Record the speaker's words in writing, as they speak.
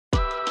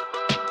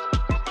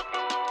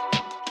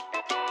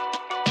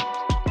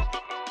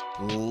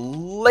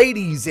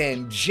Ladies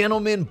and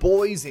gentlemen,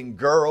 boys and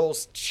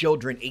girls,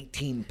 children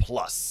 18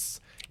 plus.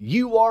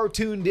 You are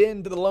tuned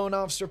in to the Loan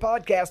Officer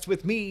Podcast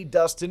with me,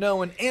 Dustin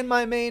Owen, and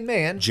my main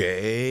man,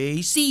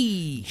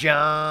 JC.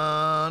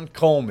 John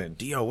Coleman.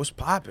 Dio, what's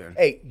poppin'?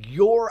 Hey,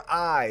 your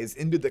eyes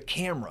into the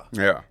camera.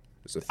 Yeah,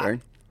 it's a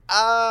thing.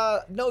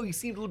 No, you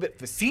seemed a little bit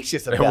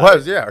facetious It about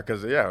was, yeah,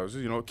 because it was,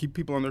 keep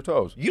people on their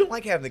toes. You don't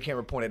like having the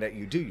camera pointed at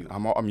you, do you?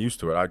 I'm used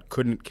to it. I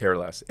couldn't care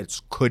less.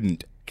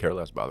 Couldn't care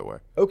less, by the way.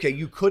 Okay,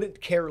 you couldn't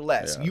care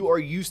less. Yeah. You are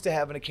used to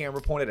having a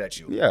camera pointed at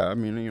you. Yeah, I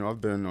mean, I've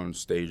been on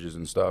stages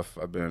and stuff.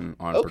 I've been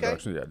on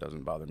production. Yeah, it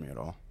doesn't bother me at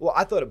all. Well,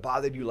 I thought it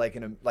bothered you, like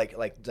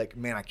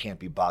man, I can't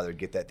be bothered.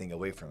 Get that thing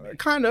away from me.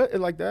 Kind of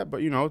like that,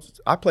 but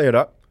I play it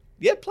up.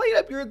 Yeah, play it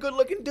up. You're a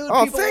good-looking dude.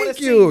 Oh, People wanna thank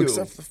see you.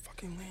 Except for the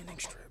fucking landing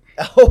strip.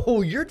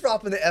 Oh, you're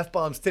dropping the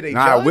F-bombs today,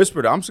 Nah, John. I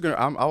whispered it.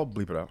 I'll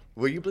bleep it out.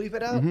 Will you bleep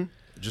it out?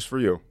 Just for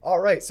you. All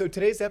right, so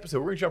today's episode,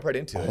 we're going to jump right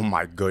into it. Oh,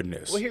 my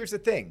goodness. Well, here's the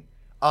thing.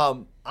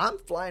 I'm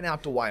flying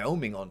out to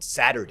Wyoming on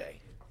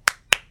Saturday.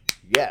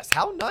 Yes,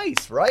 how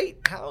nice, right?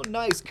 How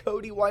nice.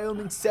 Cody,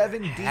 Wyoming,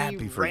 7D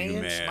Happy for Ranch,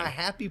 you, man. my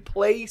happy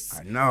place.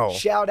 I know.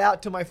 Shout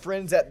out to my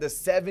friends at the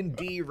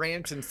 7D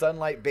Ranch in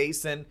Sunlight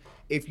Basin.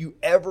 If you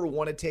ever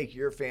want to take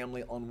your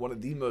family on one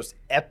of the most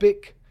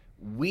epic,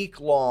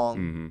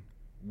 week-long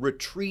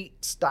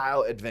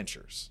retreat-style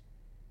adventures,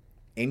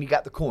 and you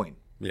got the coin.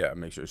 Yeah,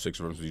 make sure 6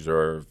 months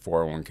reserve,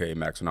 401k,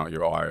 maxing out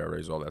your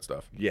IRAs, all that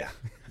stuff. Yeah.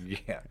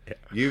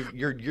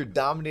 You're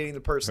dominating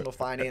the personal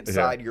finance Yeah.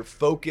 side. You're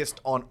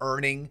focused on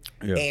earning,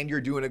 Yeah. and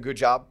you're doing a good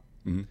job.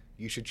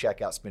 You should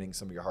check out spending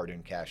some of your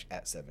hard-earned cash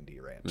at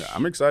 7D Ranch. Yeah,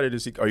 I'm excited to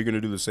see. Are you going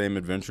to do the same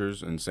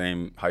adventures and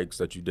same hikes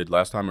that you did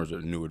last time, or is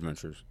it new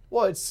adventures?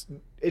 Well, it's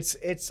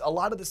a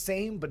lot of the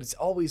same, but it's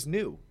always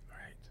new.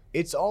 Right.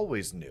 It's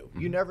always new.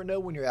 You never know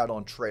when you're out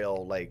on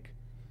trail, like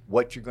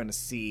what you're going to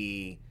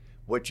see,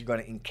 what you're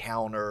going to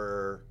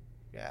encounter.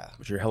 Yeah.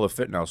 But you're hella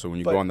fit now, so when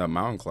you go on that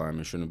mountain climb,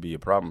 it shouldn't be a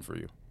problem for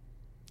you.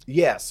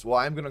 Yes. Well,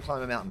 I'm going to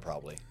climb a mountain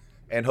probably,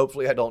 and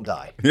hopefully I don't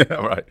die. Yeah,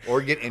 right.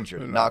 Or get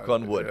injured, knock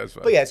on wood. that's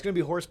fine. But yeah, it's going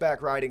to be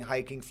horseback riding,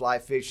 hiking, fly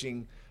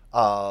fishing.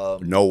 No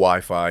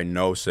Wi-Fi,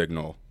 no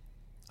signal.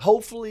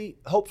 Hopefully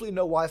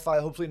no Wi-Fi,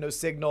 hopefully no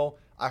signal.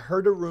 I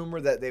heard a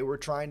rumor that they were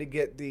trying to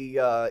get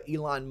the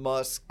Elon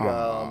Musk,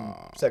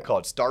 what's that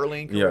called,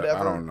 Starlink or Yeah, whatever.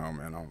 I don't know,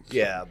 man.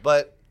 Yeah,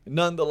 but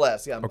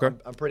nonetheless, yeah, Okay.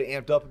 I'm pretty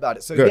amped up about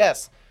it. So Good.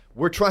 yes,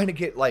 we're trying to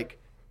get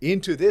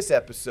into this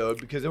episode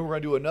because then we're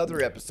going to do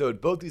another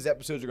episode. Both these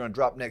episodes are going to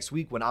drop next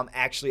week when I'm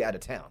actually out of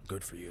town.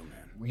 Good for you,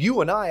 man.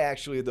 You and I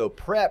actually, though,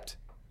 prepped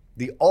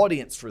the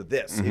audience for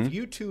this. If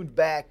you tuned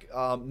back,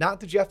 not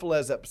the Jeff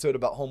Velez episode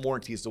about home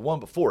warranties, the one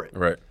before it,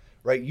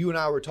 Right. you and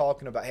I were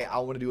talking about, hey, I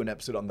want to do an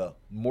episode on the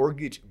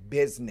mortgage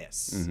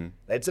business.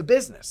 It's a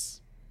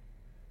business.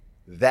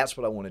 That's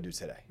what I want to do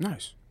today.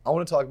 Nice. I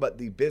want to talk about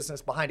the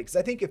business behind it because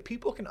I think if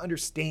people can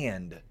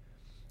understand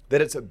that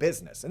it's a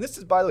business, and this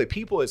is, by the way,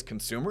 people as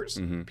consumers,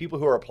 people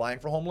who are applying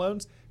for home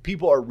loans,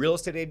 people are real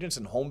estate agents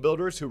and home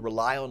builders who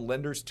rely on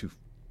lenders to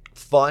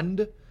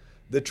fund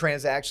the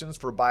transactions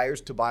for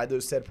buyers to buy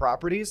those said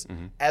properties,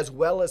 as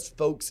well as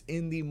folks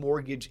in the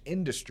mortgage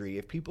industry.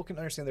 If people can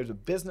understand there's a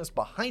business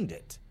behind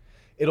it,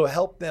 it'll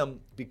help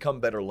them become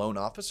better loan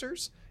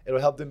officers.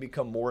 It'll help them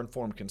become more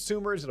informed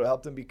consumers. It'll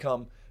help them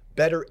become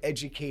better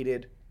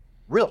educated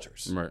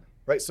realtors.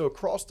 Right. So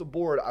across the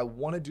board, I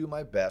want to do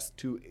my best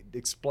to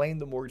explain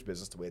the mortgage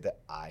business the way that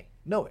I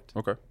know it.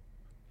 Okay.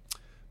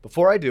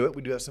 Before I do it,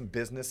 we do have some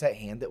business at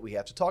hand that we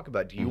have to talk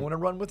about. Do you want to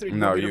run with it, or do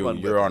you want me to run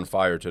with it? You're on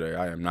fire today.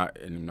 I am not,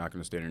 and I'm not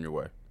going to stand in your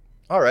way.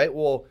 All right.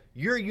 Well,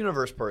 you're a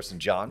universe person,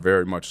 John.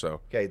 Very much so.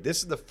 Okay. This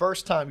is the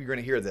first time you're going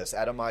to hear this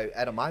out of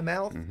my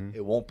mouth.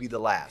 It won't be the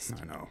last.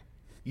 I know.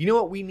 You know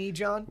what we need,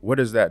 John? What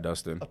is that,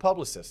 Dustin? A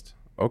publicist.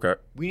 Okay.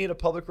 We need a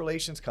public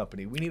relations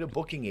company. We need a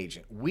booking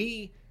agent.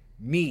 We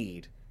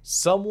need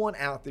someone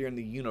out there in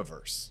the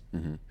universe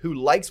who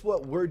likes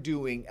what we're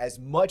doing as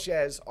much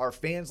as our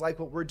fans like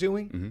what we're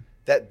doing,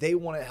 that they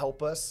want to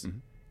help us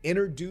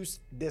introduce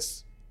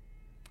this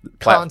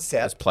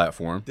concept,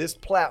 this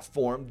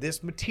platform,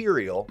 this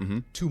material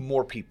to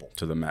more people.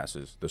 To the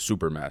masses, the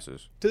super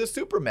masses. To the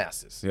super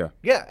masses. Yeah.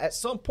 Yeah, at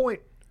some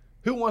point,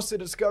 who wants to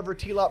discover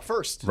T-Lop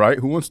first? Right?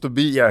 Who wants to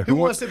be, Who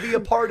wants to be a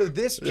part of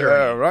this journey?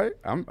 Yeah, right?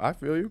 I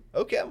feel you.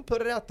 Okay, I'm going to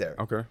put it out there.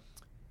 Okay.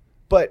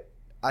 But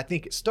I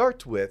think it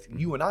starts with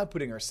you and I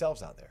putting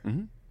ourselves out there.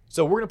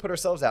 So we're going to put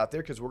ourselves out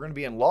there because we're going to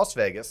be in Las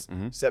Vegas,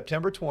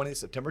 September 20th,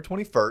 September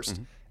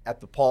 21st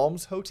at the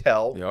Palms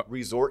Hotel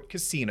Resort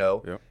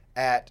Casino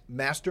at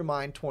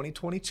Mastermind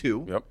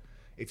 2022. Yep.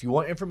 If you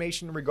want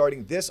information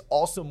regarding this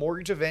awesome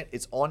mortgage event,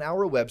 it's on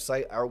our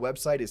website. Our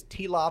website is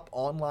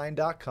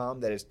tloponline.com.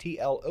 That is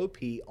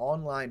TLOP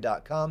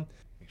online.com.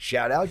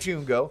 Shout out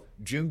Jungo.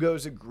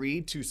 Jungo's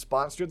agreed to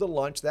sponsor the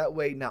lunch. That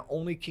way, not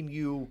only can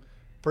you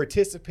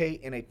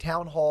participate in a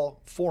town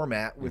hall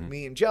format with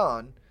me and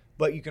John,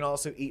 but you can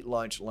also eat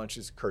lunch. Lunch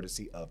is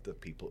courtesy of the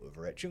people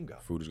over at Jungo.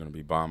 Food is going to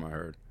be bomb, I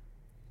heard.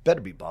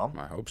 Better be bomb.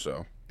 I hope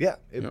so. Yeah,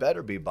 it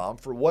better be bomb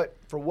for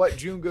what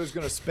Jungo's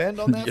going to spend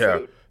on that Yeah.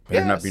 food.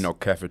 Better not be no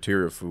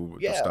cafeteria food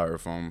with the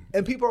styrofoam.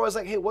 And people are always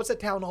like, hey, what's a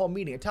town hall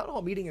meeting? A town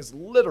hall meeting is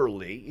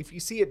literally, if you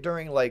see it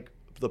during like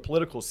the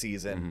political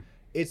season,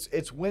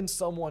 it's when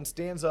someone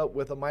stands up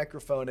with a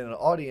microphone in an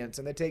audience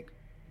and they take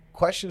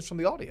questions from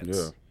the audience.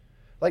 Yeah.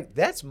 Like,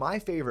 that's my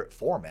favorite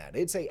format.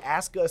 It's a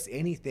ask us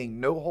anything,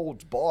 no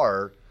holds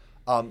bar.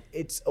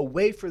 It's a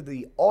way for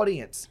the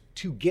audience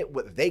to get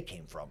what they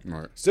came from.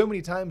 Right. So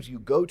many times you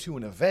go to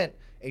an event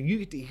and you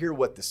get to hear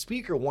what the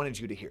speaker wanted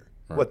you to hear,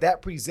 what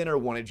that presenter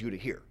wanted you to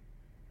hear.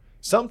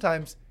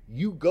 Sometimes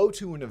you go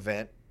to an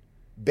event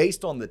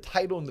based on the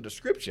title and the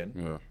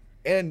description,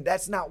 and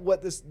that's not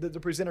what the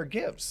presenter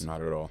gives.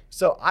 Not at all.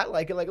 So I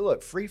like it. Like,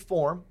 look, free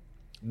form,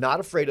 not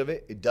afraid of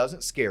it. It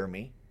doesn't scare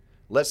me.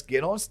 Let's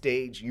get on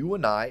stage, you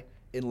and I,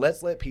 and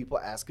let's let people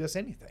ask us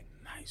anything.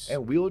 Nice.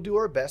 And we will do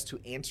our best to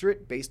answer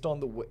it based on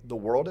the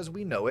world as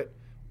we know it,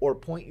 or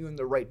point you in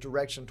the right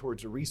direction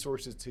towards the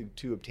resources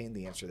to obtain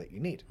the answer that you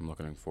need. I'm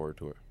looking forward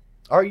to it.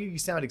 Are you? You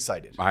sound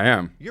excited. I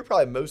am. You're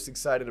probably most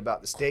excited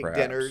about the steak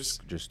dinners,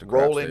 just the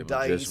rolling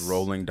dice. Just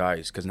rolling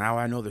dice. Because now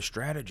I know the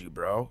strategy,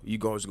 bro. You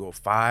go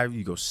 5,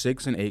 you go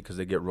 6 and 8 because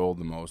they get rolled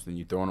the most. Then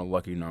you throw in a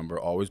lucky number.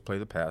 Always play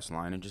the pass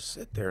line and just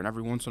sit there. And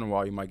every once in a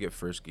while, you might get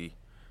frisky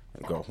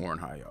and go horn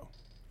high-yo.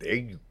 There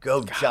you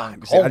go,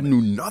 John See, I Coleman.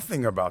 knew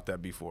nothing about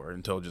that before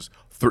until just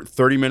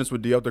 30 minutes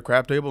with D at the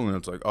crap table, and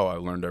it's like, oh, I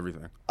learned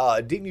everything.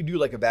 Didn't you do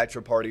like a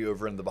bachelor party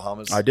over in the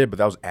Bahamas? I did, but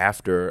that was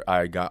after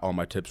I got all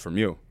my tips from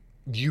you.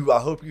 I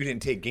hope you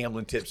didn't take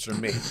gambling tips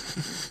from me.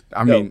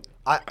 I mean,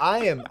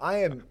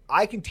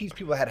 I can teach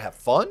people how to have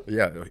fun.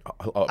 yeah.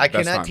 I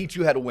cannot teach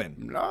you how to win.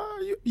 Nah,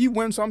 you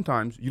win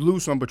sometimes. You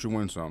lose some, but you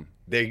win some.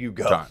 There you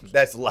go. Times.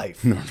 That's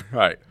life.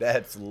 Right.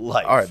 That's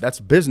life. All right, that's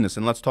business,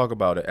 and let's talk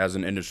about it as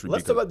an industry.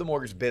 Let's talk about the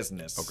mortgage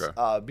business.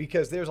 Okay.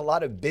 Because there's a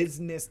lot of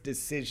business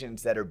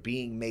decisions that are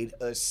being made,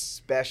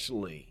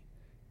 especially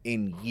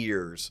in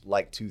years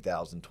like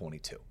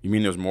 2022. You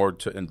mean there's more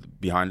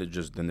behind it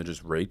than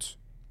just rates?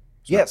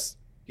 Yes.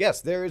 Yes,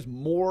 there is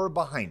more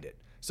behind it.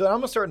 So I'm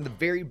going to start in the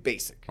very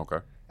basic. Okay.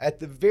 At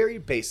the very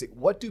basic,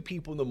 what do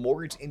people in the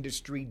mortgage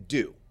industry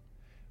do?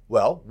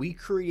 Well, we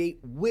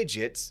create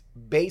widgets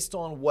based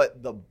on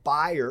what the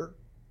buyer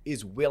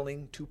is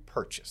willing to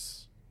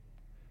purchase.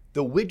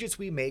 The widgets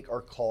we make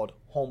are called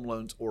home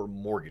loans or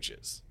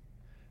mortgages.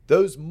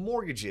 Those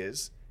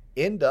mortgages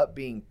end up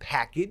being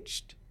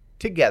packaged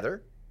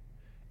together,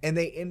 and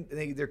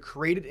they're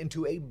created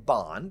into a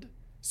bond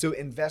so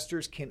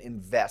investors can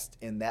invest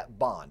in that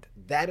bond.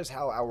 That is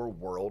how our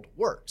world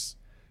works.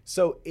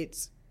 So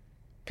it's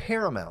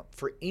paramount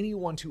for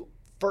anyone to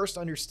first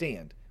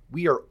understand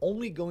we are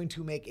only going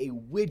to make a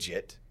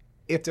widget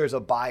if there's a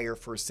buyer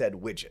for said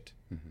widget.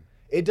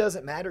 It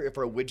doesn't matter if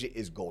our widget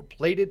is gold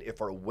plated,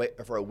 if our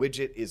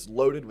widget is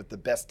loaded with the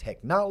best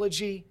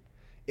technology.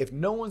 If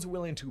no one's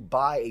willing to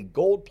buy a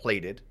gold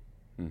plated,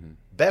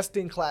 best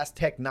in class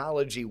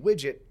technology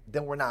widget,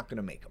 then we're not going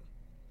to make them.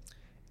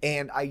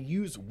 And I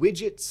use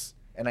widgets,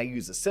 and I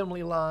use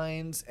assembly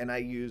lines, and I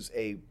use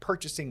a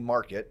purchasing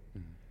market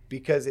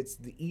because it's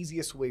the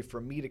easiest way for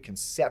me to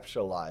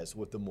conceptualize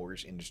what the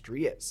mortgage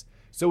industry is.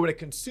 So when a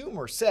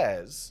consumer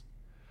says,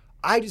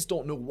 I just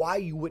don't know why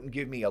you wouldn't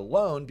give me a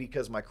loan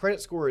because my credit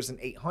score is an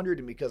 800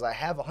 and because I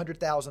have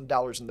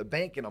 $100,000 in the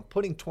bank and I'm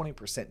putting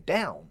 20%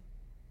 down.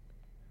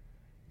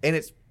 And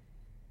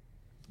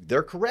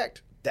they're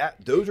correct.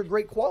 Those are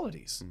great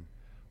qualities.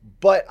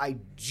 But I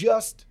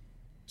just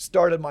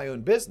started my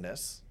own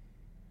business.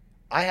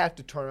 I have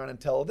to turn around and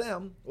tell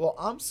them, well,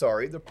 I'm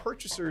sorry, the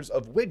purchasers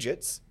of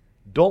widgets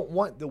don't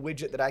want the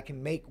widget that I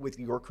can make with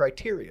your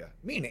criteria,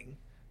 meaning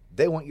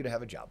they want you to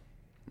have a job.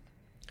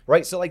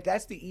 Right? So like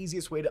that's the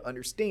easiest way to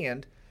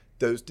understand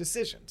those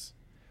decisions.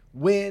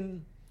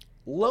 When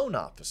loan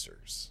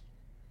officers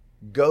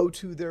go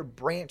to their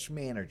branch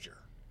manager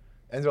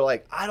and they're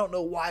like, I don't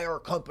know why our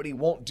company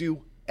won't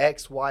do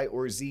X, Y,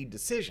 or Z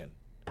decision.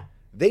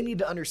 They need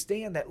to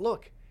understand that,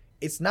 look,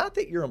 it's not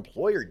that your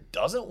employer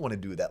doesn't want to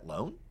do that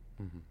loan.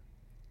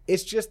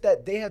 It's just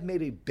that they have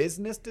made a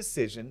business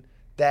decision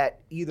that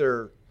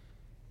either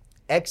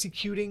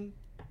executing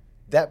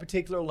that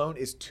particular loan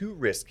is too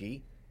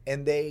risky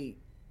and they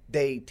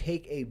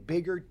take a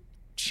bigger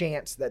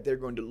chance that they're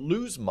going to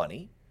lose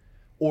money,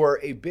 or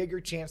a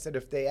bigger chance that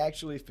if they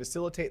actually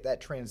facilitate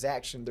that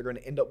transaction, they're going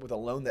to end up with a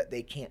loan that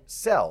they can't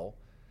sell,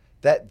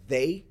 that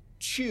they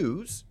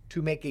choose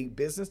to make a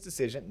business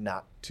decision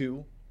not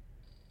to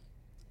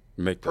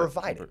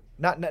provide it,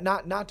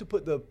 not to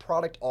put the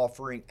product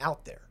offering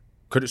out there.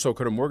 Could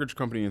a mortgage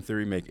company in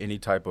theory make any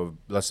type of,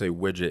 let's say,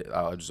 widget?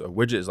 A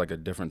widget is like a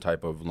different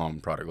type of loan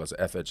product. Let's say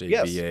FHA,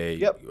 Yes. VA,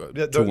 Yep.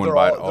 2-1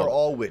 buy. They're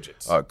all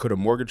widgets. Could a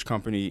mortgage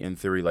company in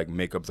theory like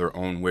make up their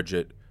own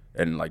widget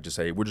and like just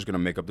say, we're just going to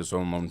make up this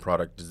own loan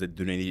product?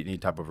 Do they need any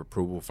type of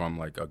approval from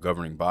like a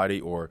governing body,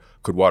 or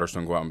could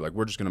Waterstone go out and be like,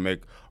 we're just going to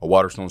make a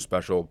Waterstone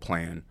special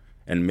plan,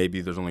 and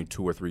maybe there's only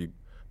 2 or 3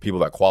 people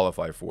that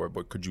qualify for it,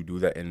 but could you do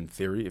that in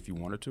theory if you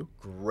wanted to?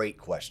 Great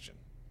question.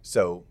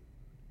 So,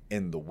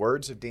 in the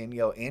words of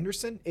Danielle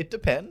Anderson, it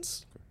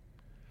depends.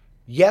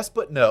 Yes,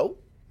 but no.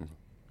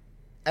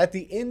 At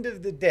the end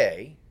of the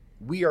day,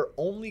 we are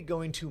only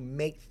going to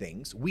make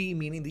things, we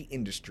meaning the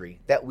industry,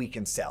 that we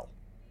can sell.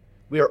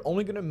 We are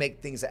only going to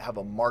make things that have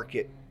a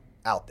market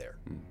out there.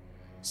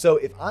 So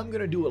if I'm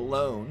going to do a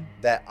loan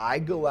that I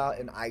go out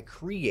and I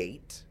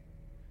create,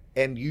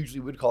 and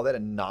usually we'd call that a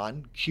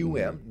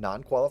non-QM,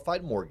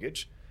 non-qualified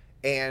mortgage,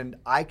 and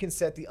I can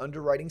set the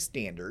underwriting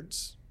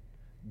standards,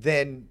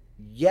 then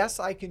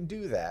yes, I can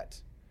do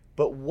that.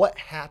 But what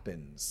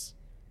happens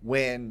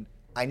when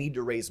I need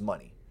to raise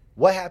money?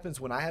 What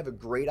happens when I have a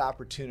great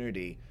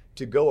opportunity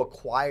to go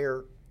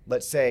acquire,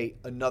 let's say,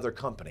 another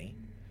company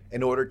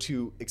in order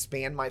to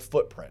expand my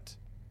footprint,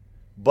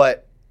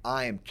 but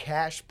I am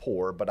cash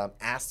poor, but I'm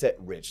asset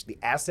rich? The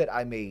asset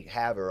I may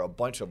have are a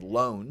bunch of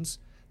loans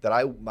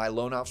that my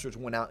loan officers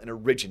went out and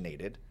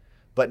originated,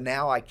 but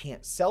now I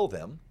can't sell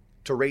them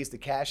to raise the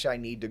cash I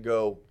need to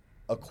go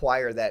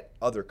acquire that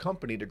other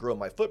company to grow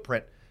my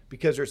footprint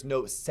because there's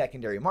no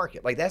secondary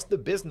market. Like, that's the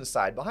business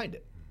side behind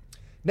it.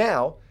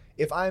 Now,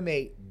 if I'm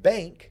a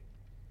bank,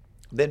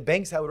 then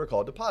banks have what are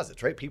called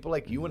deposits, right? People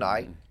like you and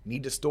I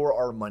need to store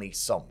our money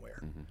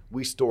somewhere.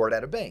 We store it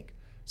at a bank.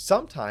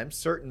 Sometimes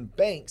certain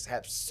banks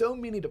have so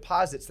many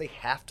deposits, they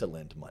have to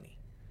lend money.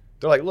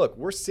 They're like, look,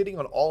 we're sitting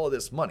on all of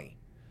this money.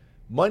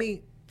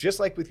 Money, just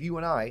like with you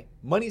and I,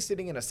 money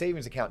sitting in a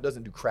savings account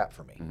doesn't do crap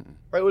for me.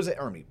 Right? What does it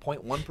earn me?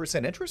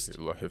 0.1% interest?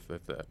 If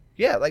that.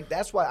 Yeah, like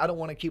that's why I don't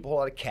want to keep a whole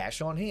lot of cash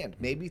on hand.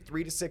 Maybe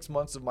 3 to 6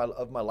 months of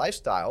my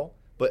lifestyle.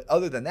 But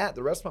other than that,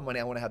 the rest of my money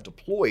I want to have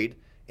deployed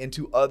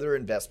into other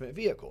investment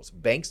vehicles.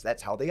 Banks,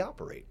 that's how they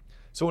operate.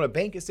 So when a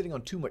bank is sitting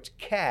on too much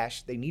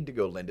cash, they need to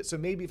go lend it. So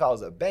maybe if I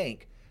was a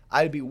bank,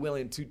 I'd be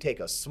willing to take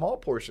a small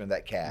portion of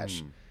that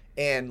cash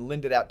and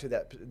lend it out to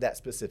that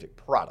specific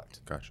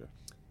product. Gotcha.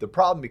 The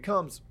problem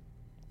becomes,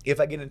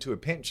 if I get into a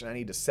pinch and I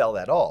need to sell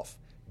that off,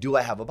 do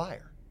I have a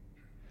buyer?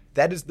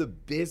 That is the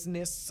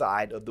business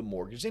side of the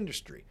mortgage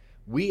industry.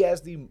 We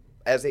as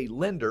a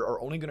lender are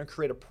only going to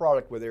create a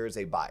product where there is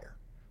a buyer,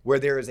 where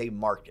there is a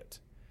market.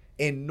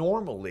 And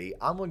normally,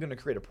 I'm only going to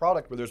create a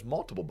product where there's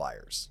multiple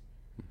buyers.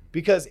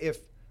 Because if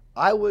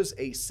I was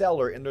a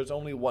seller and there's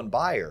only one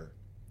buyer,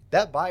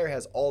 that buyer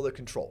has all the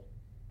control,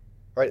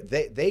 right?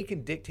 They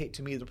can dictate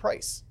to me the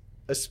price,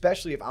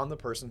 especially if I'm the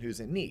person who's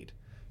in need.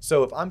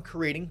 So if I'm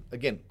creating,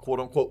 again, quote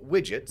unquote,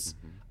 widgets,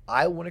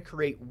 I want to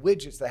create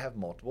widgets that have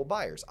multiple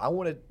buyers. I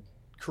want to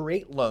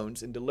create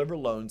loans and deliver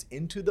loans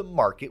into the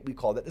market. We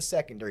call that the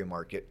secondary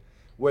market,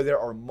 where there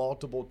are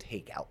multiple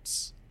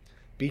takeouts,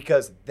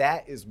 because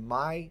that is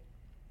my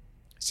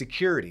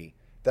security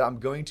that I'm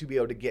going to be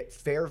able to get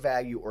fair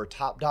value or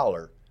top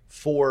dollar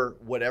for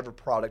whatever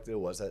product it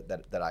was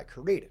that I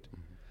created.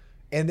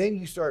 And then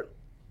you start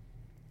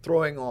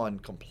throwing on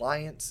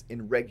compliance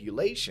and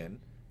regulation.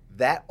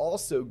 That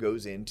also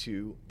goes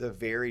into the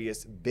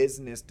various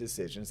business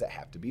decisions that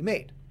have to be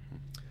made.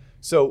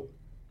 So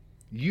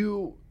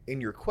you, in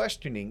your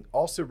questioning,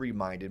 also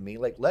reminded me,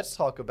 like, let's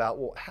talk about,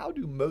 well, how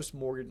do most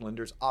mortgage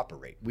lenders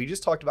operate? We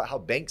just talked about how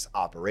banks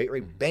operate,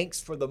 right?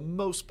 Banks, for the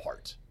most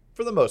part,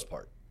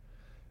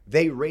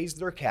 they raise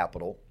their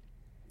capital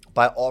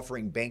by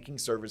offering banking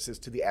services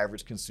to the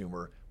average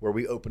consumer, where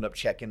we open up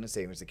checking and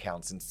savings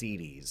accounts and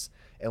CDs.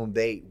 And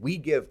we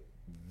give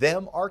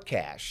them our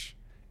cash.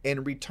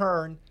 In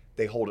return,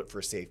 they hold it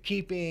for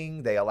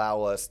safekeeping. They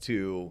allow us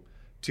to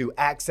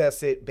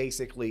access it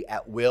basically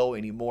at will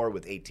anymore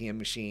with ATM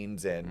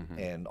machines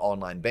and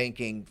online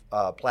banking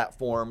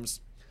platforms.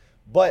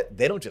 But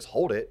they don't just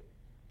hold it.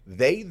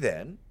 They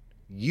then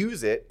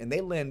use it and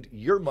they lend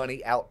your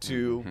money out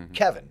to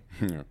Kevin.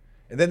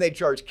 And then they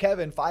charge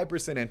Kevin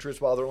 5%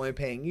 interest while they're only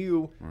paying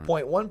you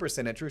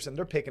 0.1% interest, and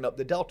they're picking up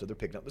the delta. They're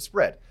picking up the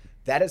spread.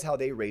 That is how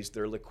they raise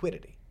their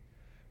liquidity.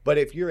 But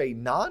if you're a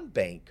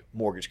non-bank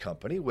mortgage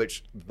company,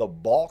 which the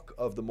bulk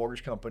of the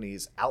mortgage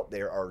companies out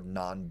there are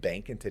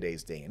non-bank in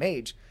today's day and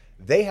age,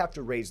 they have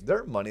to raise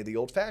their money the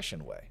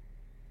old-fashioned way,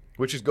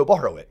 which is go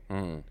borrow it.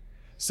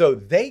 So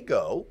they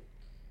go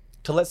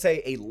to, let's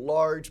say, a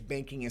large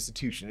banking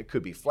institution. It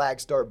could be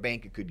Flagstar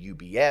Bank, it could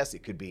UBS,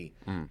 it could be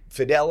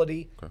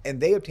Fidelity, and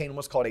they obtain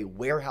what's called a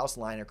warehouse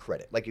line of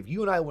credit. Like if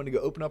you and I want to go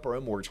open up our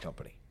own mortgage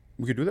company.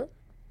 We could do that?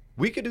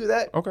 We could do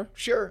that. Okay.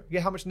 Sure.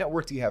 Yeah, how much net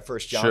worth do you have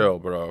first, John? Chill,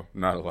 bro.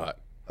 Not a lot.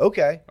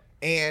 Okay.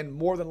 And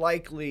more than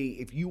likely,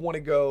 if you want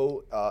to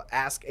go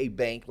ask a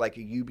bank like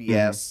a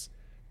UBS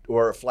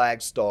or a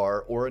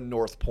Flagstar or a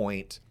North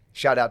Point,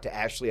 shout out to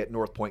Ashley at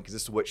North Point, because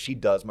this is what she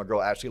does, my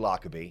girl Ashley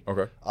Lockaby.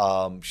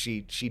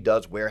 Okay. She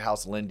does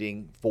warehouse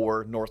lending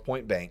for North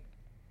Point Bank.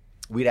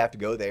 We'd have to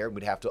go there and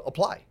we'd have to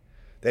apply.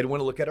 They'd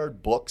want to look at our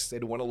books.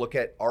 They'd want to look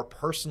at our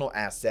personal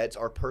assets,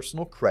 our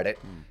personal credit,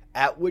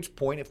 at which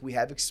point, if we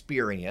have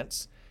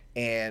experience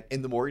and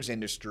in the mortgage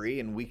industry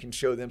and we can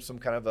show them some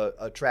kind of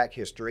a track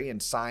history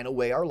and sign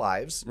away our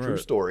lives, true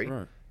story,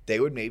 they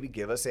would maybe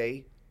give us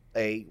a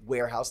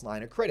warehouse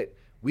line of credit.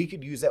 We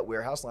could use that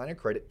warehouse line of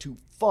credit to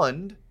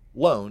fund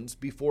loans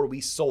before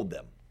we sold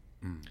them.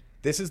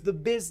 This is the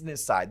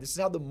business side. This is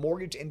how the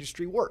mortgage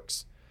industry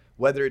works.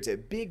 Whether it's a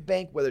big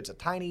bank, whether it's a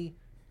tiny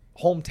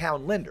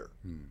hometown lender,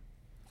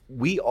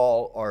 we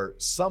all are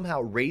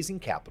somehow raising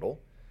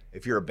capital.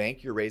 If you're a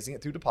bank, you're raising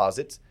it through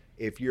deposits.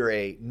 If you're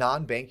a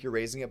non-bank, you're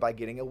raising it by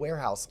getting a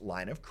warehouse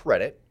line of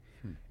credit.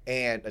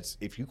 And it's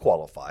if you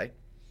qualify.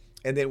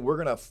 And then we're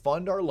going to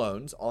fund our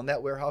loans on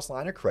that warehouse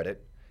line of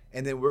credit.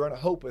 And then we're going to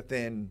hope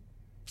within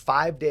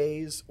 5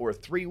 days or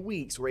 3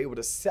 weeks, we're able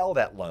to sell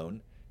that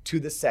loan to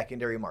the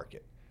secondary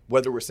market.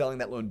 Whether we're selling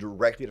that loan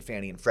directly to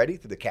Fannie and Freddie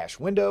through the cash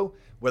window,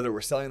 whether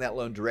we're selling that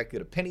loan directly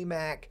to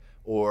PennyMac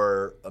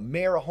or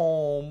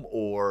AmeriHome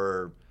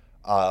or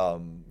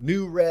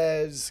New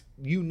Res,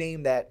 you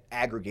name that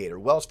aggregator,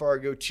 Wells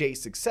Fargo,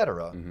 Chase,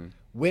 etc.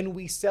 When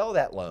we sell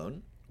that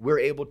loan, we're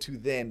able to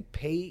then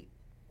pay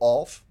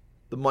off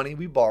the money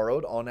we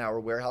borrowed on our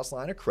warehouse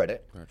line of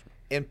credit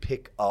and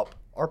pick up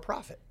our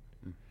profit.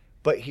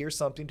 But here's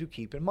something to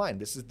keep in mind.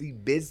 This is the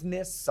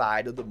business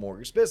side of the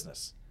mortgage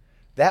business.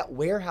 That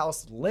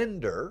warehouse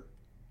lender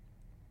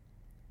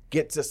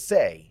gets a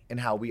say in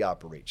how we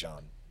operate,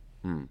 John.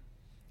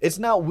 It's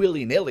not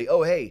willy-nilly.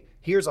 Oh, hey,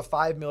 here's a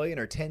 $5 million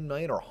or $10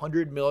 million or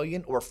 $100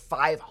 million or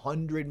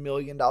 $500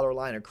 million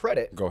line of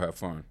credit. Go have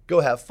fun. Go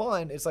have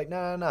fun. It's like,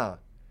 no.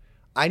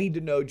 I need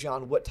to know,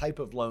 John, what type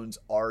of loans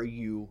are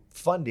you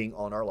funding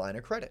on our line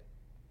of credit?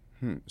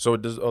 So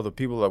does the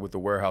people that with the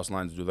warehouse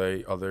lines, are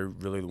they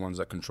really the ones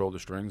that control the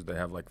strings? They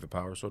have like the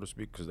power, so to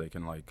speak, because they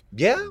can like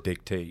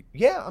dictate.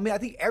 Yeah, I mean, I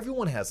think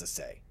everyone has a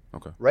say.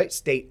 Okay. Right?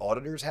 State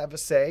auditors have a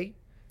say.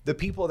 The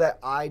people that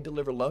I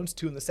deliver loans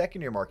to in the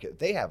secondary market,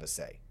 they have a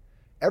say.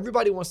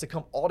 Everybody wants to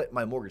come audit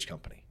my mortgage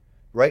company,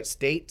 right?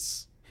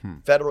 States,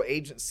 federal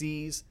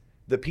agencies,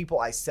 the people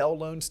I sell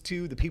loans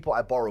to, the people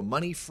I borrow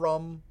money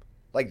from,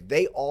 like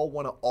they all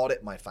want to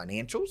audit my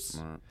financials.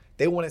 Right.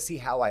 They want to see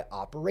how I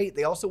operate.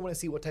 They also want to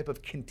see what type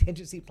of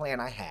contingency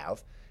plan I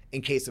have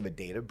in case of a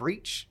data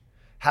breach.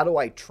 How do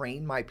I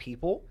train my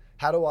people?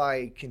 How do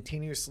I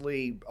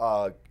continuously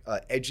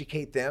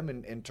educate them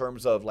in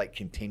terms of like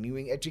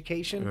continuing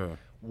education? Yeah.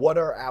 What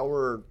are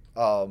our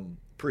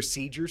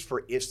procedures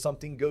for if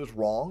something goes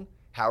wrong?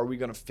 How are we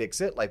going to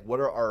fix it? Like, what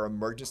are our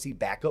emergency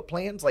backup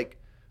plans? Like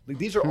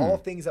these are all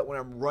things that when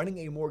I'm running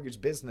a mortgage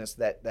business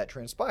that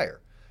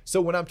transpire. So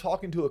when I'm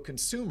talking to a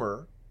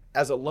consumer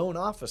as a loan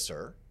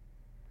officer,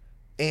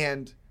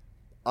 and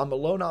I'm a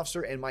loan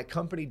officer and my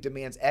company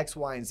demands X,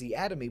 Y, and Z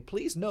out of me,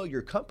 please know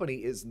your company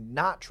is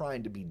not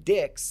trying to be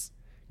dicks.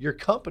 Your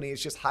company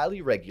is just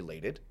highly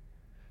regulated,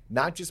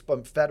 not just by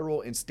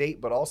federal and state,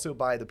 but also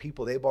by the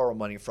people they borrow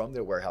money from,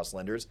 their warehouse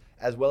lenders,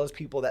 as well as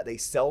people that they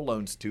sell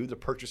loans to, the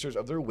purchasers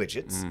of their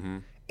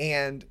widgets.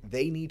 And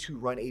they need to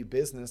run a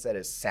business that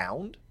is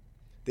sound.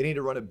 They need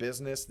to run a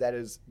business that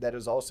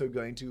is also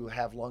going to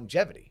have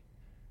longevity,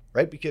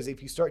 right? Because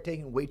if you start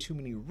taking way too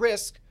many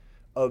risks,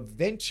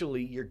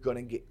 eventually you're going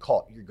to get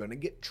caught. You're going to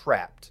get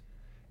trapped.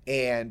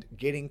 And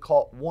getting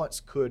caught once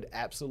could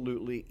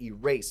absolutely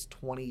erase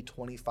 20,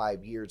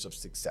 25 years of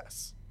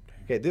success.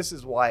 Okay, this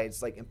is why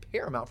it's like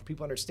paramount for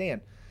people to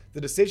understand the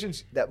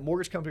decisions that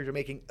mortgage companies are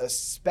making,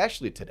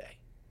 especially today.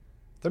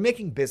 They're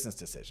making business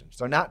decisions.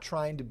 They're not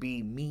trying to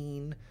be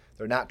mean.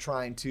 They're not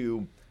trying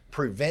to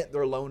prevent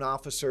their loan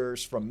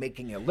officers from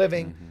making a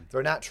living.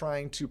 They're not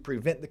trying to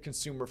prevent the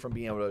consumer from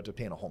being able to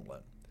pay a home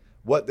loan.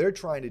 What they're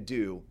trying to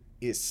do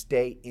is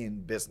stay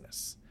in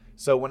business.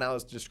 So when I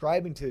was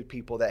describing to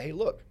people that, hey,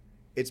 look,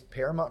 it's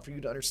paramount for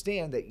you to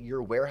understand that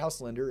your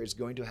warehouse lender is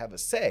going to have a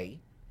say.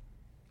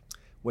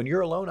 When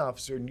you're a loan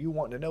officer and you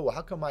want to know, well,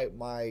 how come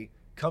my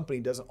company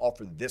doesn't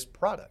offer this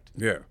product?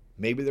 Yeah.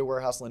 Maybe their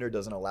warehouse lender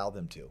doesn't allow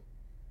them to.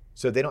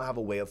 So they don't have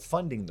a way of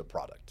funding the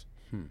product.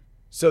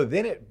 So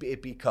then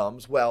it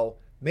becomes, well,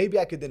 maybe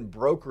I could then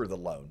broker the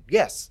loan.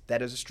 Yes,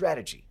 that is a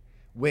strategy.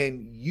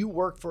 When you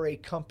work for a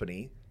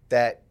company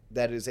that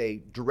is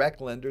a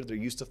direct lender, they're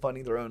used to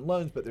funding their own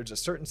loans, but there's a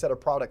certain set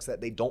of products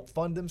that they don't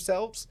fund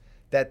themselves,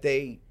 that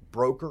they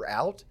broker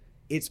out.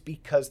 It's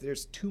because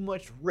there's too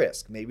much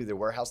risk. Maybe their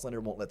warehouse lender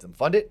won't let them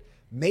fund it.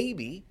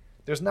 Maybe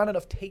there's not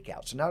enough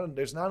takeouts.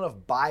 There's not enough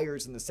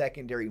buyers in the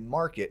secondary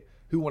market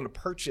who want to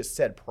purchase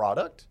said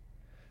product.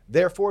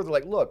 Therefore, they're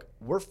like, look,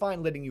 we're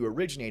fine letting you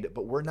originate it,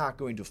 but we're not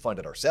going to fund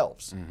it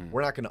ourselves.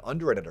 We're not going to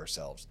underwrite it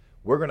ourselves.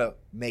 We're going to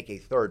make a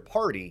third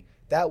party.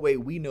 That way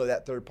we know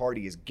that third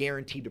party is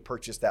guaranteed to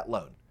purchase that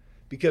loan.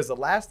 Because the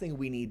last thing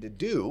we need to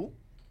do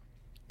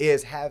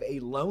is have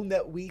a loan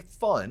that we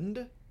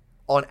fund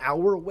on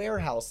our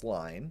warehouse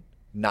line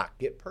not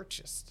get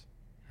purchased.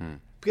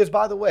 Because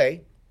by the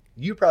way,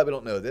 you probably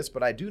don't know this,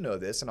 but I do know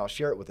this, and I'll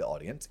share it with the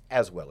audience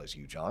as well as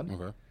you, John.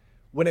 Okay.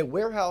 When a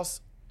warehouse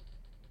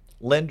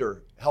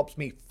lender helps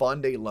me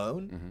fund a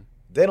loan,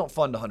 they don't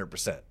fund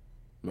 100%.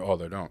 Oh,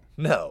 they don't?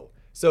 No.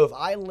 So if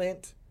I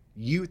lent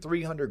you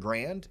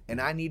 $300,000 and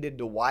I needed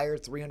to wire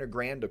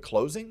 $300,000 to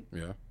closing,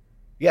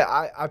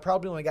 I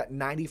probably only got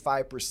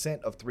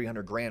 95% of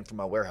 $300,000 from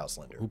my warehouse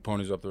lender. Who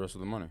ponies up the rest of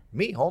the money?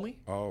 Me, homie.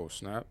 Oh,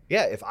 snap.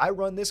 Yeah, if I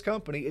run this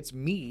company, it's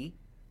me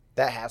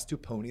that has to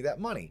pony that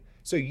money.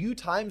 So you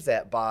times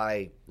that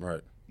by,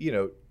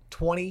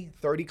 20,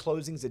 30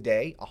 closings a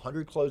day,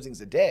 100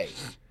 closings a day.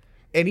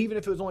 And even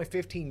if it was only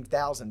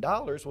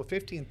 $15,000, well,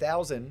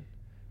 $15,000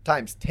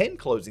 times 10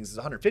 closings is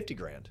 150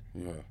 grand.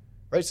 Yeah.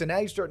 Right? So now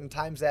you're starting to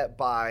times that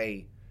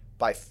by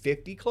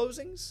 50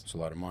 closings. It's a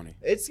lot of money.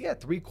 It's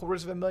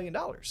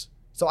 $750,000.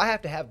 So I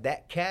have to have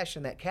that cash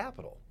and that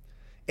capital.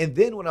 And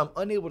then when I'm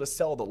unable to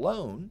sell the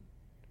loan,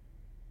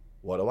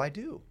 what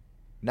do?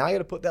 Now I got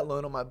to put that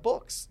loan on my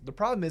books. The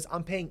problem is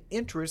I'm paying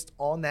interest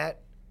on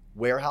that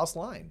warehouse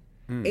line.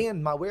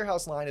 And my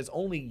warehouse line is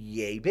only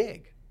yay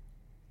big.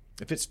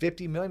 If it's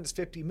 50 million, it's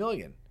 50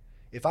 million.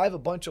 If I have a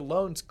bunch of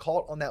loans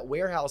caught on that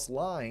warehouse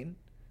line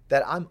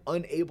that I'm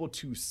unable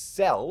to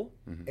sell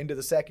into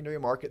the secondary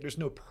market, there's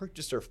no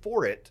purchaser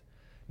for it.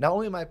 Not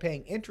only am I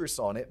paying interest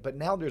on it, but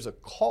now there's a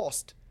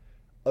cost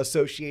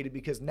associated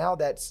because now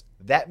that's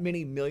that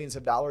many millions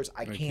of dollars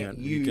I can't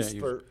use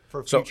for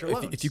future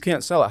loans. If you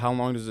can't sell it, how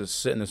long does this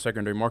sit in the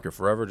secondary market?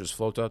 Forever? Just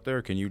floats out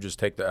there? Can you just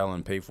take the L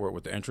and pay for it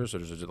with the interest? Or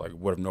is it like,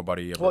 what if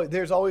nobody ever? Well,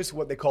 there's always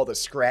what they call the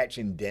scratch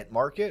and dent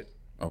market.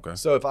 Okay.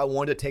 So if I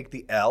wanted to take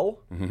the L,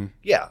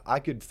 yeah, I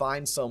could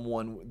find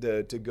someone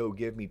to go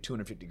give me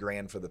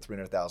 $250,000 for the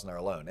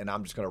 $300,000 loan, and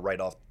I'm just going to write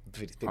off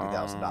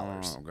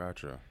 $50,000. Oh,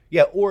 gotcha.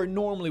 Yeah, or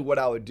normally what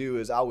I would do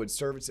is I would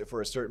service it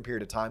for a certain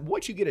period of time.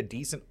 Once you get a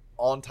decent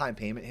on-time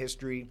payment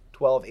history,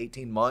 12,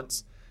 18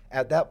 months,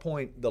 at that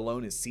point the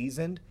loan is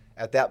seasoned.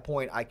 At that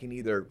point I can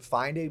either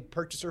find a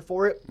purchaser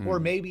for it, or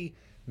maybe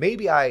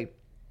I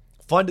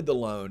funded the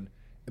loan,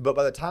 but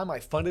by the time I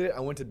funded it, I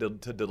went to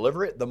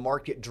deliver it, the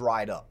market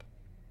dried up.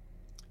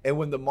 And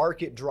when the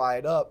market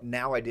dried up,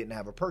 now I didn't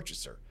have a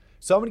purchaser.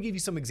 So I'm going to give you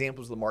some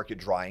examples of the market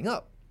drying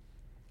up.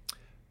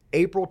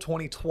 April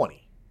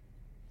 2020,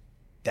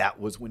 that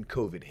was when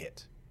COVID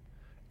hit.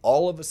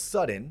 All of a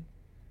sudden,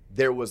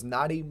 there was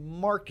not a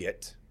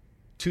market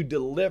to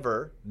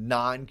deliver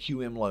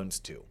non-QM loans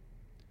to.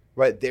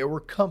 Right? There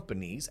were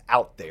companies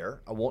out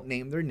there, I won't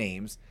name their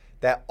names,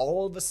 that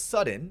all of a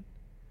sudden,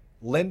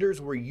 lenders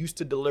were used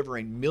to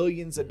delivering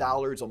millions of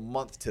dollars a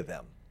month to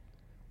them.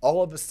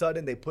 All of a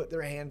sudden, they put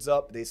their hands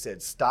up. They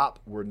said, stop.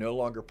 We're no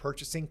longer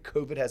purchasing.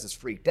 COVID has us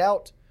freaked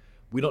out.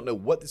 We don't know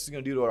what this is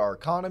going to do to our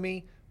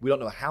economy. We don't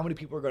know how many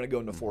people are going to go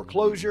into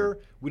foreclosure.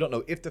 We don't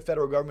know if the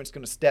federal government's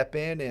going to step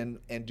in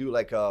and do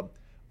like a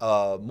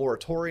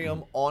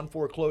moratorium on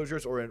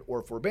foreclosures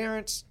or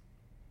forbearance.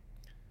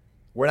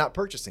 We're not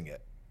purchasing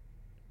it.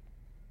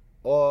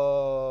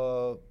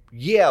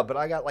 Yeah, but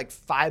I got like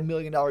 $5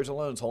 million of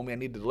loans, homie. I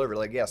need to deliver.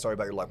 Like, yeah, sorry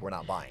about your luck. We're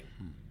not buying.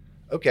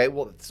 Okay,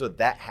 well, so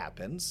that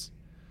happens.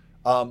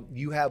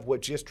 You have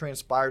what just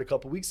transpired a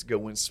couple weeks ago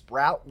when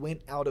Sprout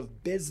went out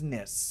of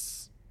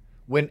business,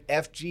 when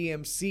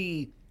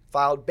FGMC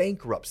filed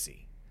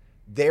bankruptcy.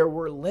 There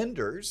were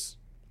lenders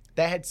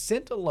that had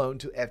sent a loan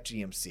to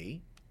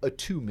FGMC, a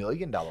 $2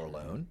 million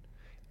loan.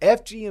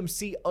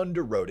 FGMC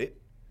underwrote it.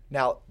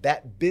 Now,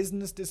 that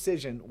business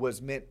decision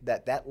was meant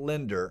that that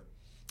lender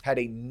had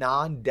a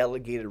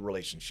non-delegated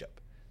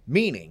relationship,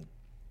 meaning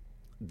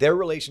their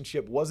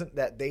relationship wasn't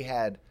that they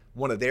had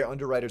one of their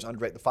underwriters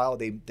underwrite the file.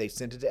 They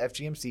sent it to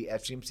FGMC.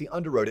 FGMC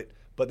underwrote it,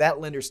 but that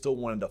lender still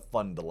wanted to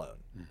fund the loan.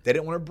 They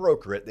didn't want to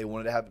broker it. They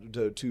wanted to have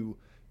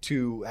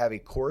to have a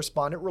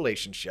correspondent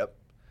relationship,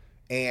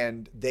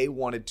 and they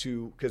wanted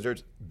to, because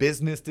there's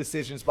business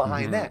decisions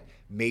behind that.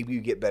 Maybe you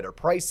get better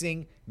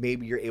pricing.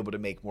 Maybe you're able to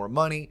make more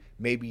money.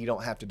 Maybe you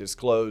don't have to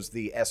disclose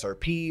the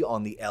SRP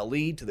on the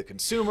LE to the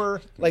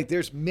consumer. Like,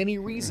 there's many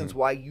reasons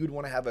why you'd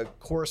want to have a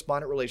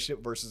correspondent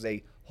relationship versus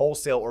a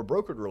wholesale or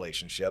brokered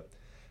relationship.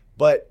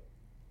 But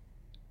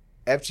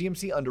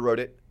FGMC underwrote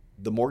it.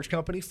 The mortgage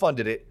company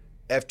funded it.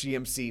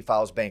 FGMC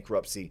files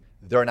bankruptcy.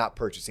 They're not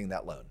purchasing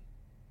that loan.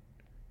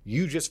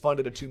 You just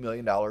funded a $2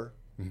 million. Where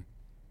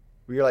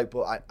you're like,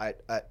 well,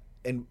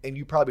 and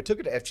you probably took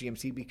it to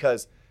FGMC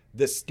because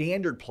the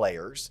standard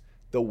players,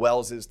 the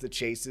Wellses, the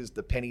Chases,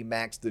 the Penny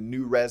Macs, the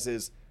New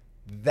Reses,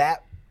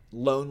 that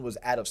loan was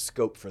out of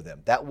scope for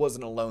them. That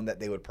wasn't a loan that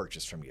they would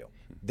purchase from you.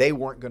 They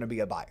weren't going to be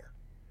a buyer.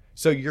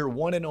 So your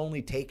one and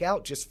only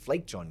takeout just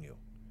flaked on you.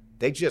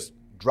 They just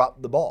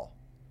dropped the ball,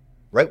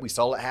 right? We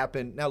saw it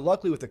happen. Now,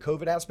 luckily with the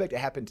COVID aspect, it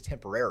happened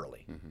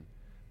temporarily.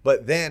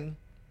 But then,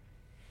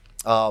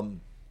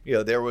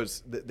 there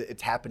was,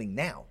 it's happening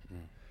now.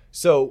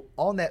 So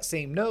on that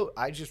same note,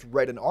 I just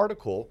read an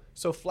article.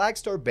 So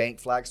Flagstar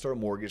Bank, Flagstar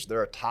Mortgage,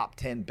 they're a top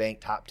 10 bank,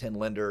 top 10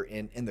 lender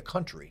in the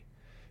country.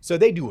 So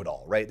they do it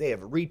all, right? They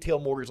have a retail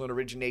mortgage loan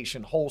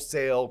origination,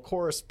 wholesale,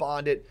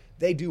 correspondent.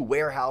 They do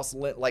warehouse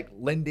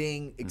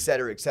lending, et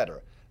cetera, et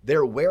cetera.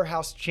 Their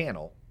warehouse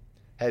channel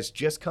has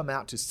just come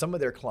out to some of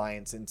their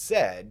clients and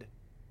said,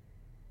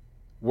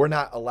 we're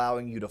not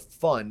allowing you to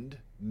fund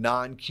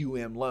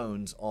non-QM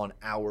loans on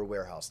our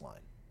warehouse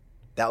line.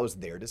 That was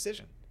their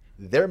decision.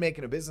 They're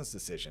making a business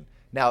decision.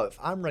 Now, if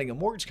I'm running a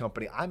mortgage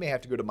company, I may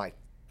have to go to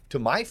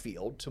my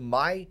field, to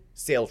my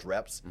sales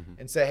reps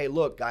and say, hey,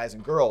 look, guys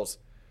and girls,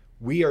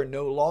 we are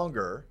no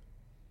longer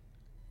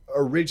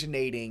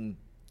originating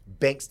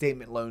bank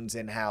statement loans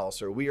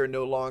in-house, or we are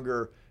no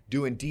longer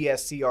doing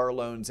DSCR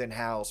loans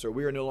in-house, or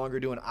we are no longer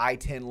doing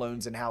I-10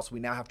 loans in-house. We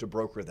now have to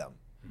broker them.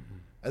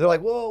 And they're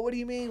like, whoa, what do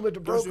you mean we have to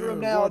broker them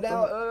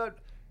now?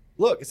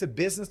 Look, it's a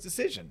business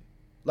decision.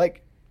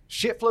 Like,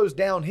 shit flows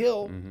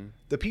downhill.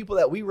 The people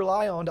that we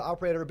rely on to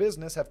operate our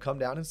business have come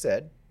down and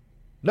said,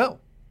 no.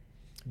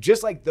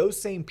 Just like those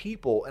same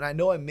people, and I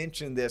know I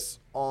mentioned this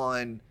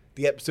on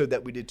the episode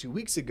that we did 2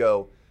 weeks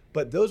ago,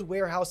 but those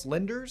warehouse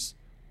lenders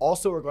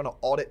also are going to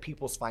audit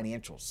people's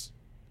financials.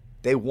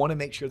 They want to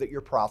make sure that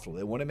you're profitable.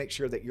 They want to make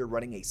sure that you're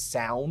running a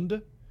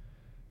sound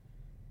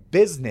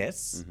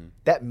business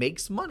that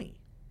makes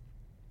money.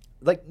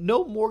 Like,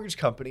 no mortgage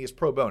company is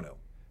pro bono.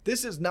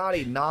 This is not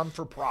a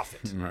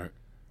non-for-profit,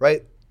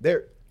 right?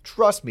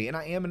 Trust me, and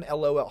I am an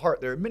LO at heart.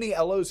 There are many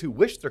LOs who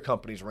wish their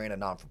companies ran a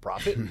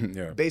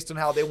non-for-profit based on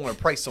how they want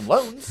to price some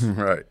loans.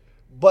 Right.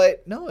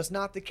 But no, it's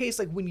not the case.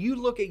 Like, when you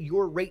look at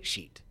your rate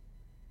sheet,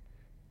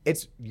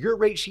 your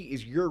rate sheet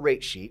is your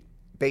rate sheet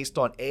based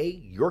on A,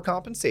 your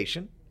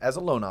compensation as a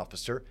loan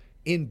officer,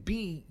 and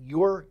B,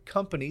 your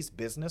company's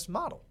business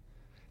model.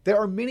 There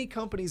are many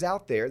companies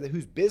out there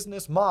whose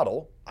business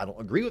model, I don't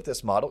agree with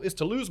this model, is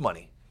to lose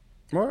money.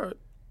 All right.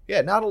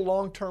 Yeah, not a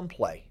long-term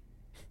play.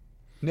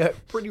 Yeah,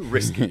 pretty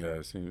risky. Yeah,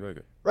 it seems like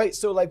it. Right,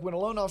 so like when a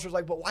loan officer's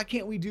like, but why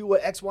can't we do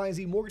what X, Y, and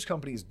Z mortgage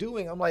company is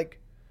doing? I'm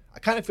like, I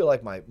kind of feel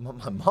like my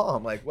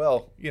mom, like,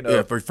 well, you know. Yeah,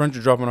 if your friends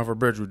are dropping off a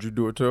bridge, would you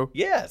do it too?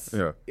 Yes.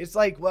 Yeah. It's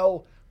like,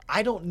 well,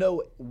 I don't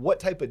know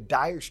what type of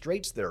dire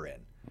straits they're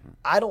in.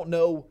 I don't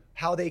know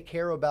how they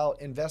care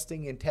about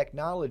investing in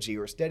technology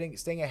or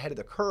staying ahead of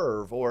the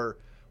curve or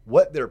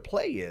what their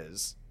play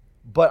is.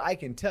 But I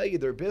can tell you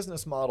their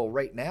business model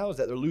right now is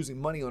that they're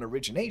losing money on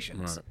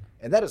originations. Right.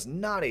 And that is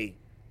not a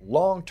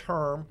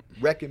long-term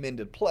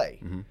recommended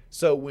play.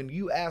 So when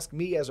you ask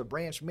me as a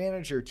branch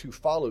manager to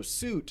follow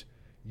suit,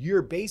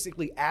 you're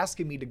basically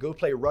asking me to go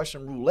play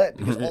Russian roulette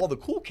because all the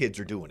cool kids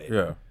are doing it.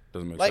 Yeah,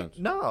 doesn't make sense. Like,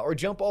 nah, or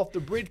jump off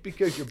the bridge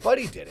because your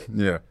buddy did it.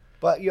 Yeah.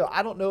 But, you know,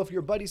 I don't know if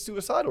your buddy's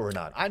suicidal or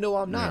not. I know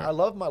I'm not. I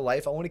love my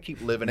life. I want to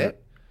keep living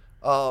it.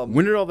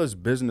 When did all this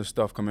business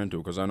stuff come into?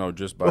 Because I know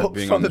just by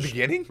being from on the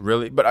beginning.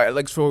 Really, but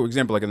for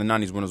example, like in the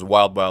 '90s when it was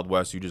wild, wild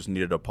west, you just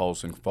needed a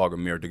pulse and fog a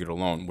mirror to get a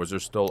loan. Was there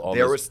still all?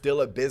 There was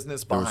still a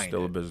business behind it. There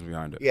was still a business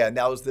behind it. Yeah, and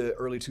that was the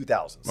early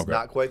 2000s, Okay.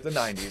 not quite the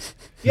 90s.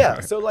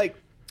 Yeah, so like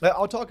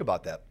I'll talk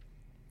about that.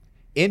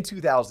 In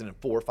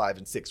 2004, 5,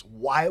 and 6,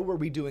 why were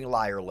we doing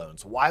liar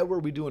loans? Why were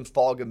we doing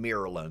fog a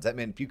mirror loans? That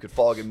meant if you could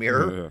fog a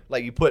mirror,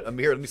 like you put a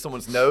mirror in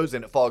someone's nose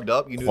and it fogged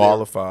up, you knew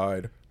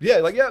qualified.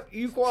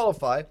 you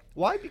qualify.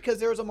 Why? Because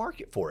there was a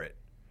market for it,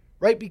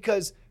 right?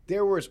 Because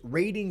there was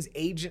ratings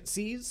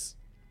agencies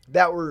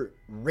that were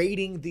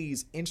rating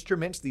these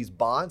instruments, these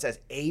bonds as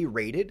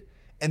A-rated,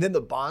 and then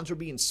the bonds were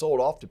being sold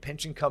off to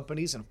pension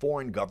companies and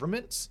foreign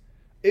governments.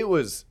 It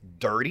was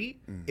dirty.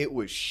 It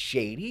was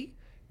shady.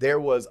 There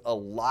was a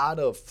lot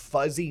of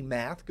fuzzy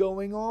math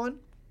going on.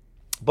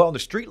 But on the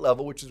street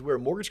level, which is where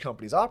mortgage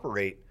companies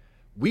operate,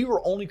 we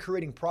were only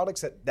creating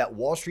products that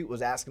Wall Street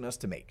was asking us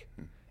to make.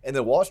 And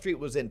then Wall Street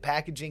was in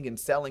packaging and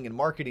selling and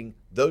marketing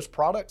those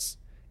products,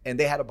 and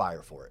they had a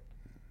buyer for it.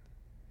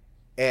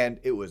 And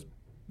it was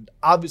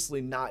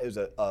obviously not, it's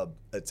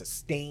a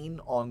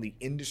stain on the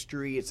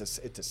industry. It's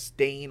a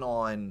stain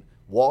on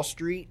Wall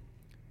Street.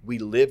 We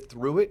lived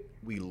through it.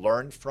 We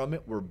learned from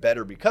it. We're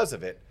better because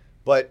of it.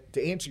 But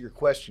to answer your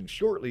question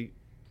shortly,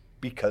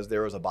 because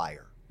there was a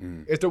buyer.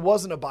 If there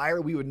wasn't a buyer,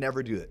 we would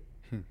never do it.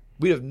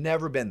 We'd have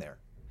never been there.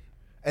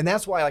 And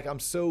that's why I'm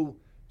so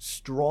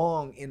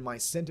strong in my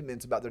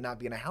sentiments about there not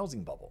being a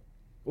housing bubble.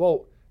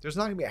 Well, there's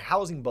not going to be a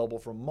housing bubble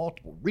for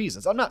multiple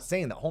reasons. I'm not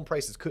saying that home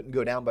prices couldn't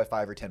go down by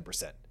 5 or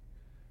 10%.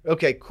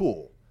 Okay,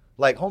 cool.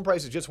 Like home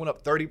prices just went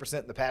up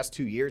 30% in the past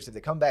 2 years. If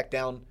they come back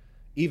down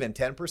even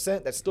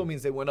 10%, that still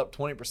means they went up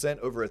 20%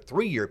 over a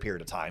 3-year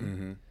period of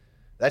time.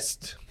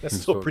 That's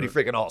still pretty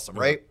freaking awesome,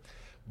 right?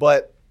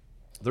 But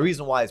the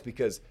reason why is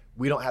because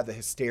we don't have the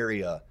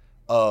hysteria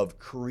of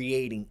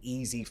creating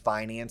easy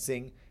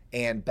financing.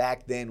 And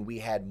back then we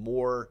had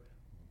more,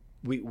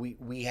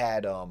 we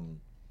had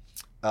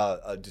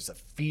just a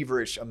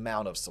feverish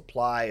amount of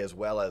supply as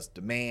well as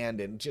demand,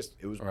 and just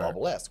it was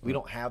bubble-esque. We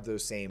don't have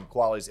those same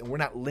qualities, and we're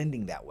not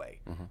lending that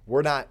way.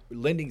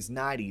 Lending's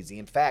not easy.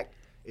 In fact,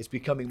 it's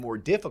becoming more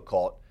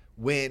difficult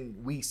when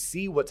we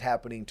see what's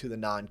happening to the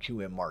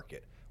non-QM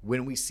market.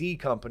 When we see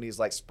companies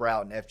like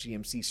Sprout and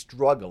FGMC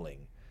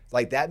struggling,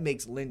 like that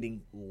makes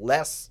lending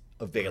less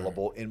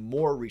available and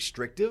more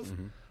restrictive.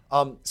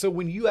 So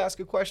when you ask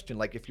a question,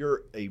 like if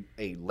you're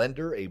a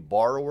lender, a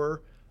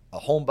borrower, a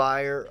home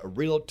buyer, a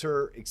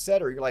realtor, et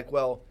cetera, you're like,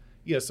 well,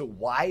 so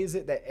why is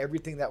it that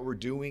everything that we're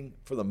doing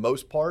for the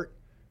most part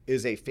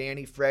is a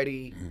Fannie,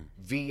 Freddie,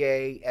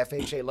 VA,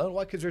 FHA loan?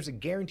 Why? Because there's a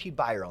guaranteed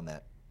buyer on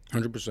that.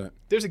 100%.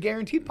 There's a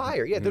guaranteed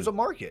buyer. Yeah, there's a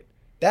market.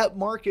 That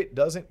market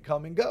doesn't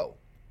come and go.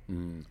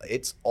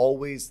 It's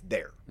always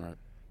there. Right.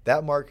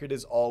 That market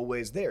is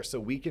always there. So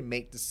we can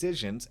make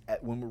decisions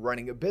when we're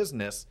running a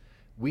business.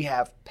 We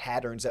have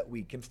patterns that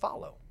we can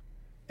follow.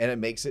 And it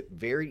makes it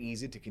very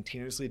easy to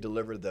continuously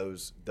deliver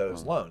those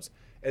loans.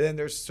 And then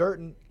there's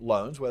certain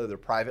loans, whether they're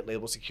private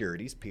label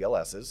securities,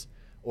 PLSs,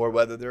 or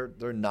whether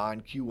they're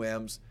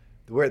non-QMs,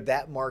 where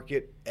that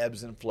market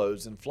ebbs and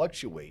flows and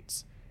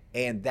fluctuates.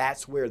 And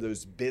that's where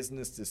those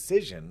business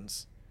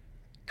decisions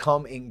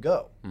come and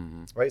go,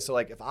 right? So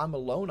like if I'm a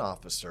loan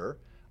officer,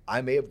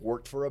 I may have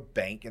worked for a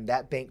bank, and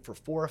that bank for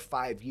 4 or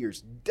 5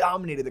 years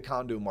dominated the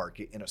condo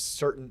market in a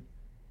certain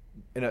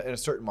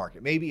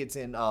market. Maybe it's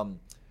in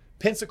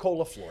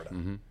Pensacola,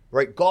 Florida,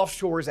 right? Gulf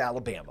Shores,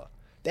 Alabama.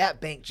 That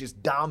bank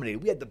just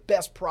dominated. We had the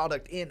best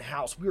product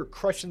in-house. We were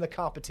crushing the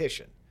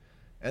competition.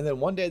 And then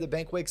one day the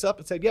bank wakes up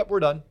and said, yep, we're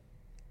done.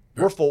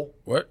 We're full.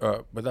 What?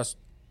 But that's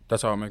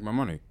how I make my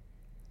money.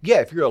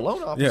 Yeah, if you're a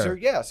loan officer,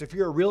 yes. If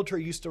you're a realtor,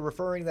 used to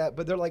referring that,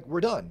 but they're like, we're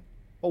done.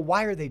 Well,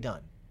 why are they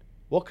done?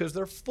 Well, because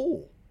they're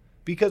full.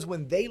 Because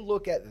when they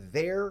look at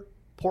their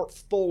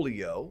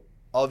portfolio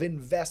of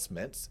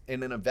investments,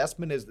 and an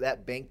investment is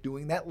that bank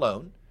doing that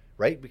loan,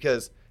 right?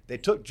 Because they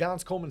took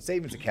John's Coleman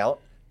savings account,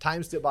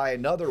 times it by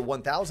another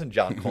 1,000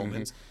 John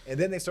Colemans, and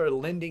then they started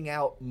lending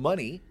out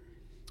money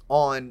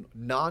on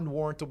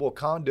non-warrantable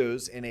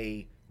condos in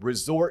a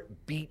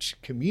resort beach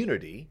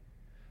community.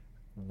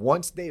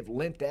 Once they've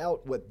lent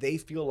out what they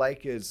feel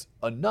like is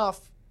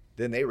enough,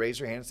 then they raise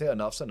their hand and say,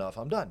 enough's enough,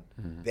 I'm done.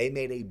 They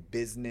made a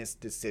business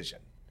decision.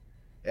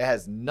 It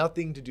has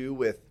nothing to do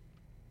with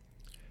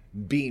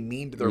being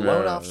mean to their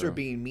loan officer,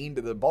 being mean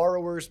to the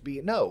borrowers.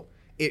 No,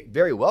 it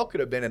very well could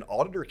have been an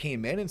auditor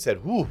came in and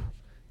said, whew,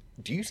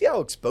 do you see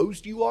how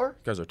exposed you are?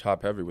 You guys are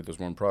top heavy with this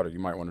one product. You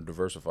might want to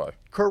diversify.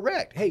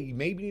 Correct. Hey, you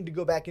maybe need to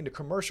go back into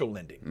commercial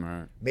lending.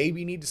 Right.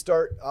 Maybe you need to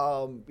start,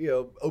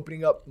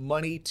 opening up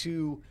money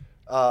to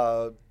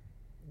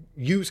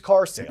used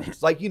car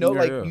sales.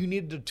 You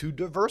need to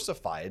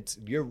diversify.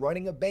 You're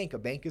running a bank. A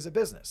bank is a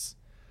business.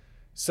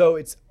 So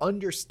it's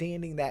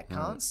understanding that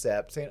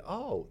concept, saying,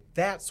 oh,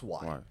 that's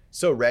why. Why?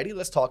 So ready?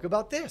 Let's talk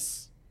about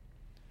this.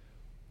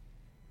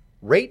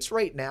 Rates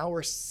right now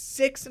are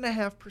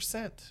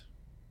 6.5%.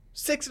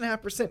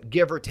 6.5%,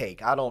 give or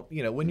take. I don't,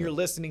 when you're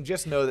listening,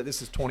 just know that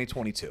this is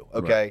 2022,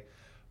 okay? Right.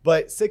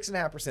 But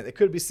 6.5%, it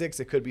could be 6,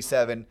 it could be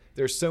 7.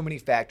 There's so many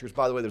factors.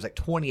 By the way, there's like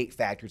 28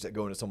 factors that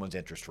go into someone's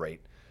interest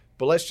rate.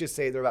 But let's just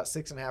say they're about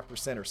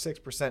 6.5% or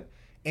 6%,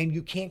 and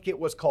you can't get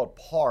what's called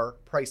par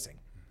pricing.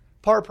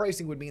 Par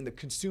pricing would mean the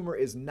consumer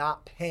is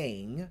not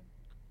paying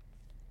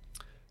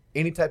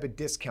any type of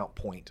discount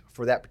point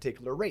for that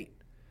particular rate.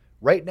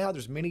 Right now,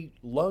 there's many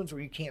loans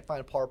where you can't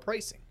find par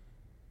pricing.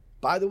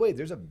 By the way,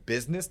 there's a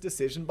business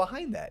decision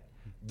behind that.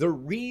 The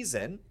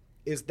reason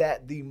is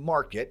that the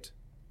market,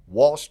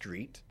 Wall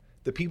Street,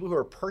 the people who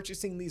are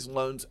purchasing these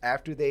loans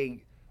after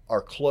they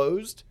are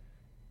closed,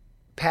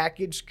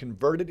 packaged,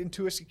 converted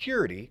into a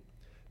security,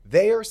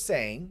 they are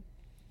saying,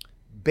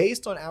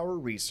 based on our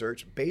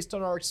research, based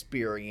on our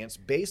experience,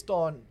 based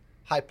on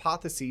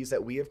hypotheses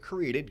that we have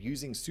created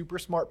using super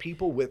smart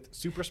people with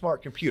super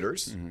smart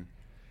computers,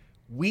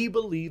 we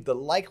believe the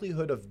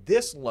likelihood of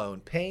this loan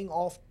paying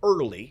off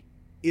early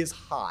is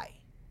high.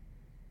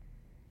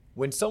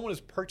 When someone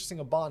is purchasing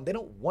a bond, they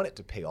don't want it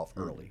to pay off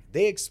early.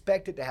 They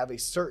expect it to have a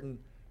certain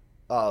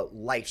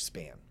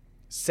lifespan,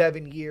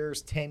 7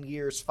 years, 10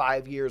 years,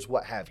 5 years,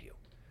 what have you.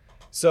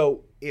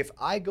 So if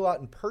I go out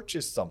and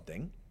purchase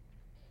something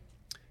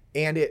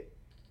and it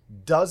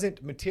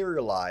doesn't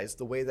materialize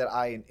the way that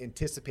I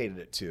anticipated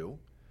it to,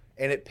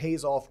 and it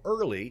pays off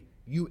early,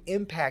 you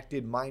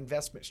impacted my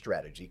investment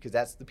strategy, because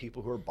that's the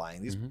people who are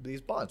buying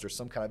these bonds, or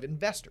some kind of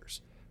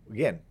investors.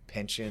 Again,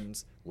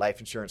 pensions, life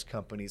insurance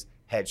companies,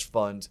 hedge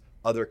funds,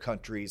 other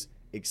countries,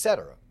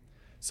 etc.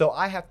 So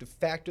I have to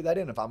factor that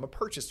in if I'm a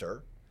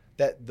purchaser,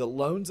 that the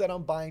loans that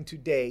I'm buying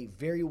today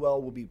very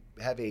well will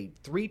have a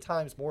 3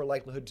 times more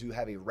likelihood to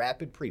have a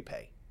rapid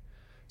prepay.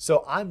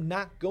 So I'm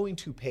not going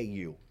to pay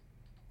you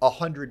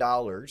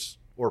 $100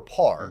 or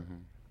par.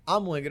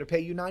 I'm only going to pay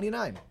you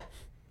 $99,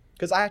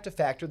 because I have to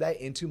factor that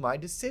into my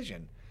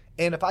decision.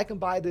 And if I can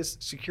buy this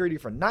security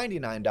for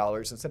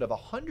 $99 instead of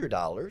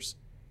 $100,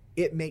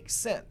 it makes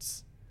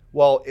sense.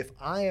 Well, if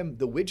I am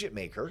the widget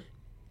maker,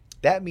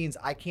 that means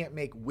I can't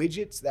make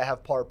widgets that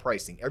have par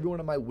pricing. Every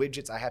one of my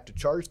widgets, I have to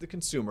charge the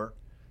consumer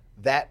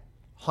that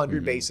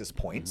 100 basis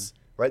points,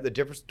 right? The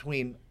difference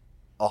between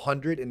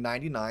 100 and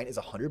 99 is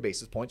 100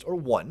 basis points, or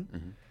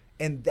 1.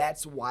 And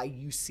that's why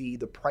you see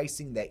the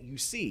pricing that you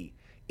see.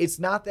 It's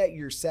not that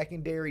your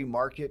secondary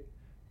market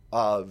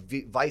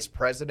vice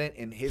president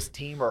and his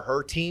team or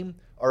her team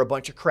are a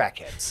bunch of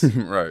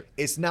crackheads. Right.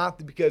 It's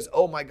not because,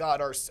 oh my God,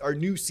 our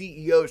new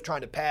CEO is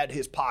trying to pad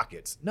his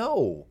pockets.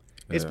 No,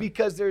 it's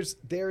because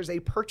there's a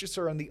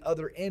purchaser on the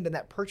other end, and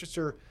that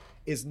purchaser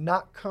is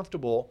not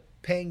comfortable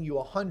paying you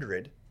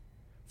 100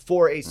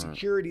 for a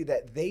security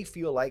that they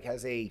feel like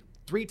has a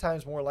 3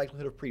 times more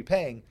likelihood of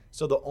prepaying,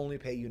 so they'll only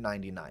pay you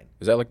 99.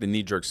 Is that like the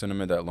knee-jerk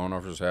sentiment that loan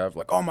officers have?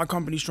 Like, oh, my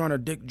company's trying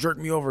to jerk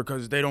me over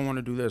because they don't want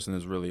to do this, and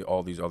there's really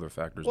all these other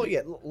factors. Well,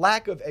 yeah,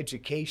 lack of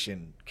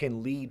education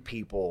can lead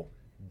people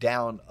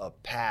down a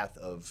path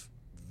of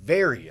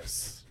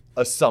various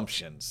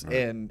assumptions,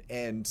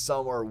 and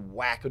some are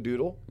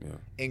wackadoodle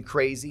and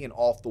crazy and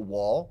off the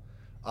wall.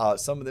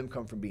 Some of them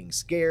come from being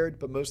scared,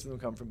 but most of them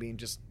come from being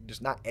just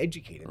not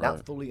educated,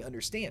 not fully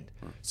understand.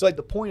 So like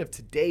the point of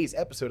today's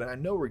episode, and I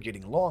know we're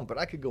getting long, but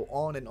I could go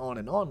on and on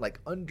and on, like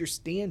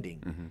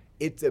understanding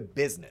it's a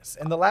business.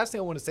 And the last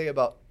thing I want to say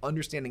about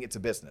understanding it's a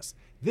business,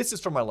 this is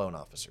for my loan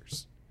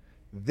officers.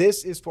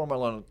 This is for my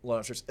loan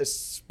officers,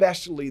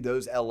 especially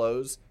those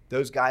LOs,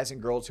 those guys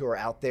and girls who are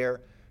out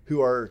there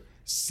who are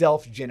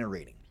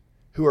self-generating,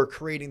 who are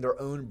creating their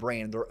own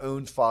brand, their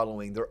own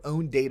following, their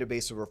own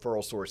database of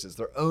referral sources,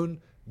 their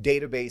own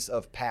database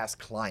of past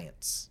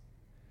clients.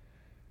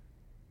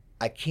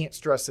 I can't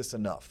stress this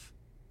enough.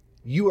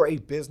 You are a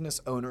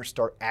business owner.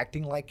 Start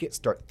acting like it,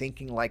 start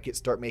thinking like it,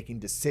 start making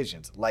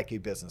decisions like a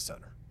business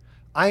owner.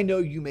 I know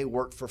you may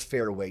work for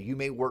Fairway, you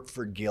may work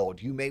for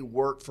Guild, you may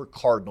work for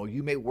Cardinal,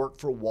 you may work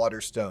for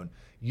Waterstone,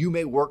 you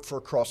may work for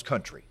Cross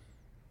Country.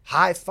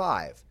 High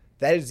five.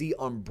 That is the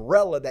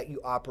umbrella that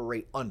you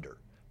operate under.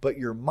 But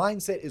your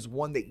mindset is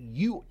one that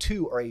you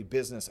too are a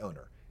business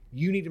owner.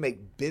 You need to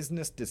make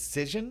business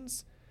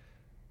decisions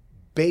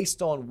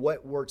based on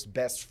what works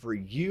best for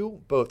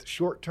you, both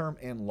short-term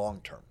and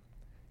long-term.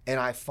 And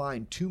I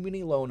find too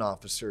many loan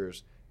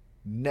officers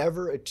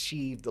never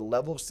achieve the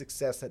level of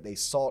success that they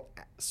sought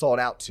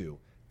out to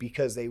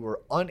because they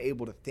were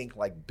unable to think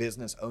like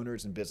business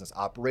owners and business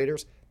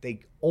operators.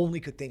 They only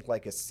could think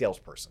like a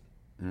salesperson.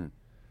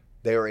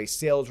 They are a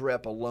sales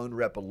rep, a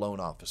loan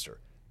officer.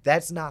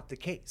 That's not the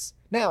case.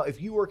 Now,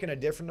 if you work in a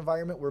different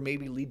environment where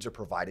maybe leads are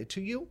provided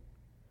to you,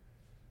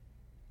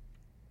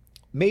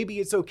 maybe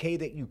it's okay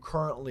that you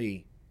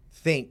currently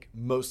think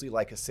mostly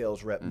like a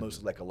sales rep,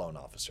 mostly like a loan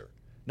officer.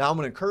 Now, I'm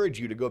going to encourage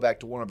you to go back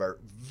to one of our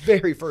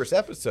very first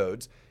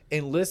episodes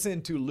and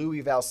listen to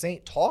Louis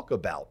Valsaint talk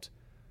about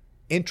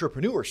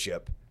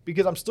entrepreneurship,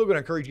 because I'm still going to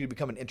encourage you to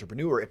become an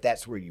entrepreneur if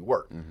that's where you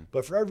work.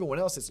 But for everyone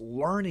else, it's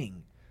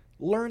learning.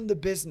 Learn the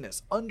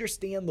business.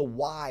 Understand the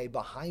why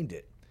behind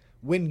it.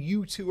 When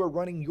you two are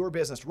running your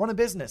business, run a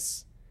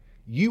business.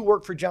 You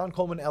work for John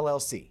Coleman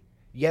LLC.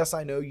 Yes,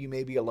 I know you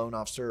may be a loan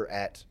officer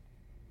at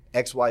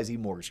XYZ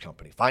Mortgage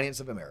Company,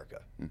 Finance of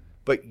America,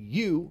 but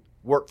you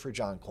work for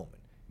John Coleman.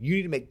 You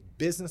need to make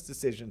business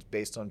decisions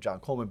based on John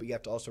Coleman, but you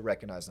have to also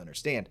recognize and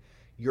understand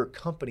your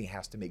company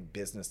has to make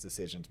business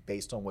decisions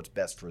based on what's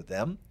best for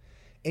them.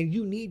 And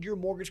you need your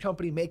mortgage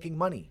company making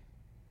money.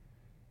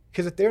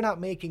 Because if they're not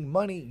making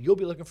money, you'll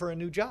be looking for a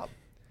new job.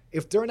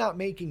 If they're not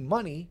making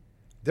money,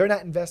 they're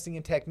not investing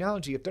in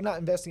technology. If they're not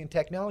investing in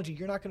technology,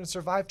 you're not going to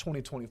survive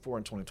 2024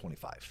 and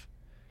 2025.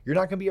 You're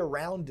not going to be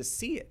around to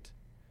see it,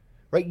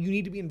 right? You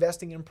need to be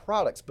investing in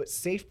products, but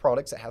safe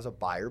products that has a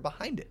buyer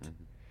behind it.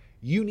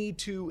 You need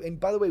to, and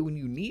by the way, when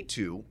you need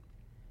to,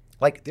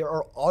 like there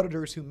are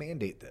auditors who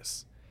mandate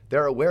this.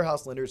 There are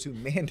warehouse lenders who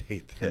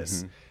mandate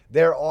this.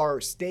 There are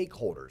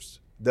stakeholders,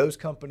 those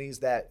companies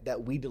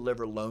that we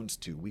deliver loans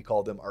to. We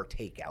call them our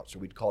takeouts, or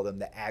we'd call them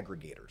the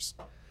aggregators.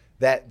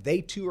 That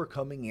they too are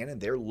coming in and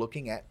they're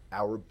looking at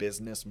our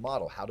business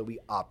model. How do we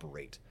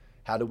operate?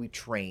 How do we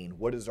train?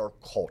 What is our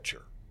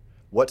culture?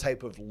 What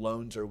type of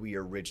loans are we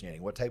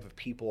originating? What type of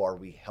people are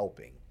we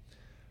helping?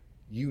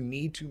 You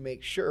need to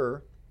make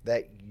sure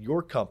that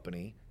your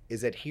company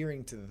is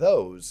adhering to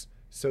those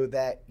so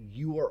that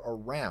you are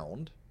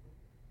around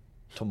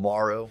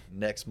tomorrow,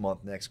 next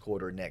month, next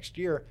quarter, next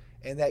year,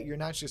 and that you're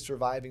not just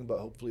surviving, but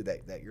hopefully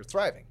that you're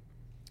thriving.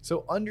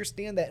 So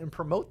understand that and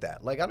promote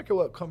that. Like, I don't care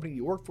what company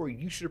you work for,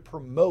 you should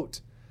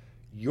promote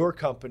your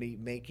company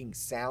making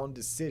sound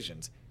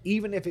decisions,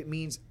 even if it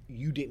means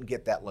you didn't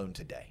get that loan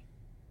today.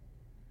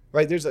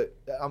 Right?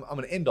 I'm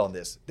going to end on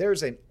this.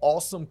 There's an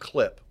awesome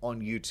clip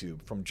on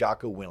YouTube from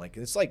Jocko Willink,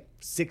 and it's like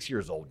 6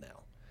 years old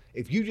now.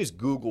 If you just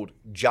Googled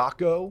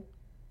Jocko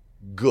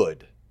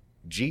Good,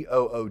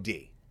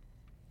 G-O-O-D,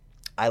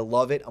 I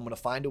love it. I'm going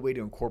to find a way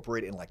to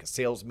incorporate it in like a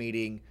sales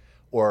meeting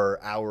or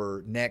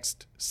our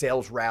next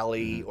sales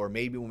rally, or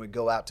maybe when we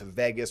go out to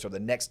Vegas or the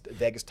next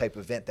Vegas type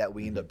event that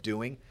we end up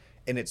doing,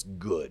 and it's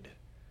good.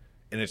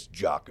 And it's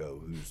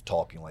Jocko who's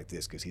talking like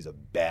this because he's a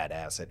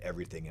badass at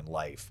everything in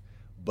life.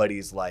 But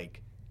he's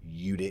like,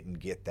 you didn't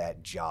get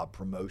that job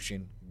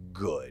promotion?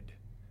 Good.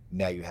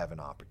 Now you have an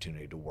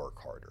opportunity to work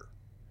harder.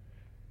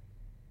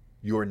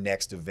 Your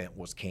next event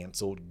was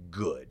canceled?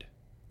 Good.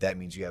 That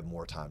means you have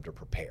more time to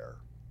prepare.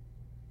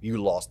 You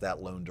lost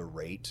that loan to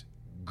rate?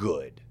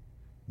 Good.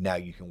 Now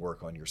you can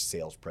work on your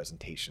sales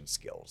presentation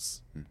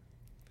skills.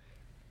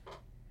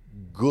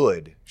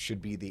 Good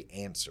should be the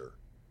answer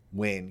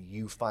when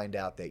you find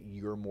out that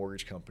your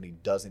mortgage company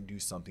doesn't do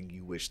something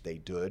you wish they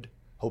did.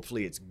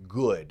 Hopefully it's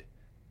good,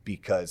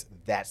 because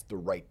that's the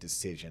right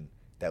decision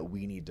that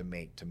we need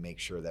to make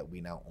sure that we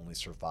not only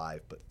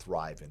survive but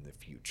thrive in the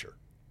future.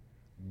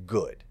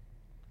 Good.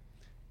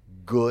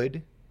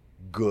 Good,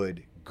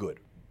 good, good.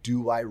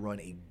 Do I run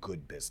a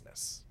good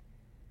business?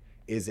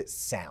 Is it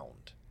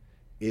sound?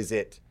 Is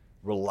it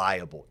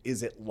reliable?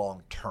 Is it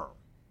long-term?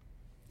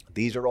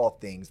 These are all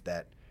things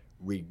that,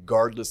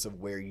 regardless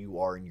of where you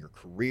are in your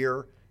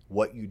career,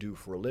 what you do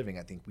for a living,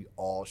 I think we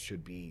all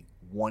should be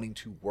wanting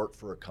to work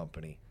for a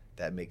company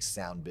that makes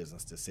sound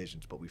business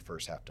decisions, but we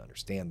first have to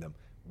understand them.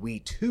 We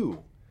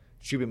too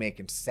should be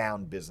making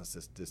sound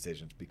business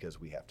decisions because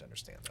we have to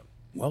understand them.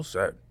 Well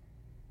said.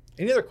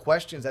 Any other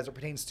questions as it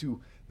pertains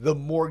to the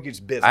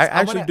mortgage business? I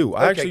actually do.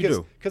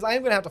 Because I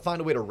am going to have to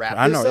find a way to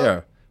wrap this up.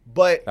 Yeah.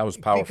 But that was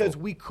powerful. Because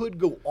we could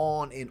go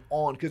on and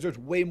on because there's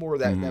way more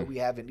that we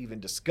haven't even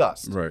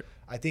discussed. Right.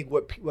 I think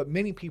what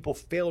many people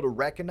fail to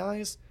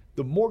recognize,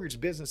 the mortgage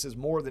business is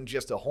more than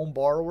just a home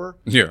borrower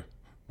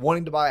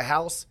wanting to buy a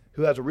house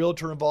who has a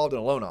realtor involved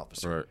and a loan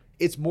officer. Right.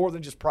 It's more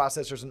than just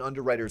processors and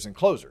underwriters and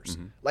closers.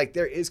 Like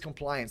there is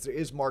compliance, there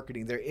is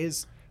marketing, there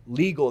is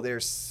legal,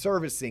 there's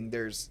servicing,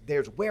 there's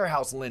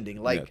warehouse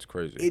lending. Like it's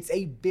crazy. It's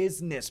a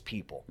business,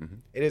 people.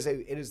 It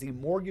is the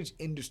mortgage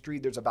industry.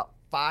 There's about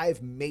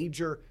 5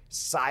 major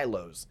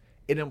silos.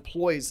 It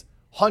employs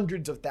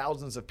hundreds of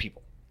thousands of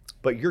people.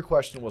 But your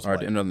question was all right.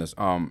 To end on this,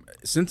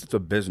 since it's a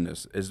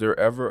business, is there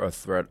ever a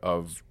threat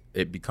of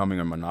it becoming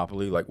a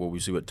monopoly, like what we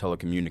see with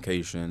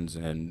telecommunications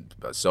and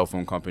cell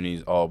phone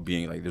companies all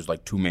being like there's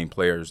like 2 main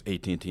players,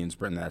 AT&T and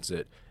Sprint, and that's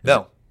it?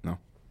 No.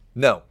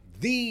 No.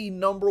 The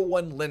number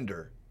one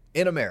lender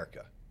in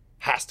America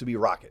has to be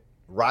Rocket.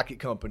 Rocket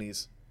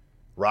Companies,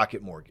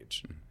 Rocket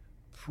Mortgage.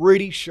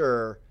 Pretty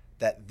sure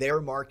that their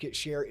market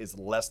share is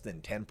less than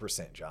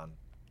 10%, John.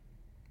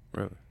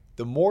 Really?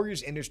 The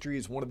mortgage industry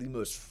is one of the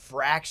most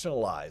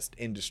fractionalized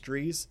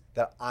industries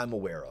that I'm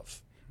aware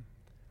of.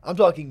 I'm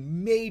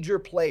talking major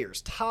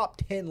players,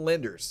 top 10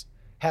 lenders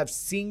have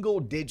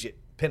single-digit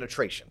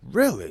penetration.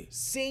 Really?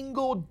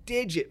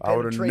 Single-digit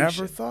penetration. I would have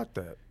never thought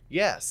that.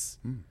 Yes.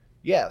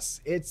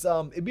 Yes. It's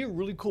it'd be a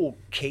really cool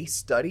case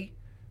study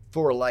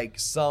for like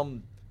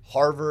some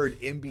Harvard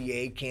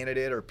MBA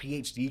candidate or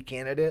PhD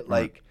candidate.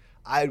 Like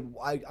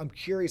I'm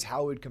curious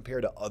how it would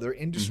compare to other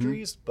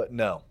industries, but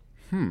no.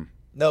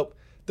 Nope.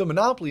 The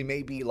monopoly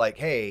may be like,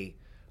 hey,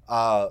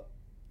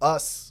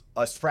 us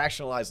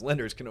fractionalized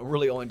lenders can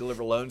really only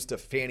deliver loans to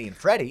Fannie and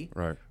Freddie,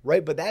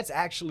 right? But that's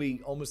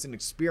actually almost an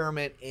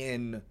experiment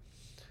in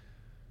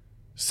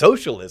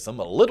socialism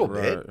a little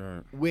bit.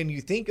 When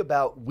you think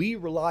about, we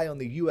rely on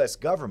the U.S.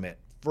 government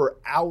for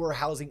our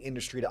housing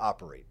industry to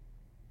operate.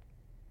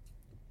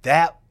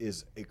 That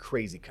is a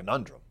crazy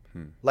conundrum.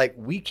 Like,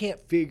 we can't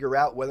figure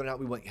out whether or not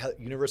we want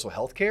universal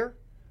health care,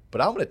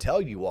 but I'm going to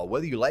tell you all,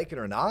 whether you like it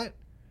or not,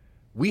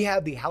 we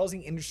have the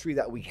housing industry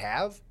that we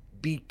have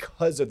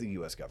because of the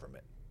U.S.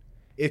 government.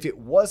 If it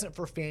wasn't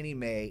for Fannie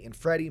Mae and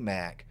Freddie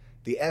Mac,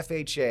 the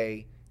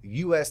FHA,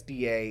 the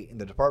USDA,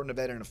 and the Department of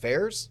Veteran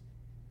Affairs,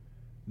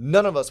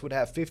 none of us would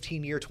have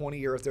 15-year,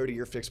 20-year, or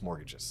 30-year fixed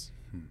mortgages.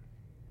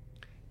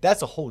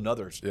 That's a whole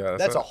nother.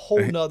 That's a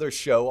whole nother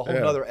show, a whole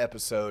nother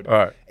episode. All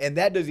right. And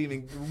that doesn't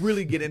even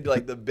really get into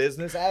like the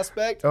business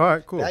aspect. All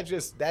right, cool. That's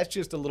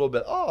just a little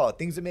bit.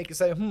 Things that make you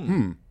say,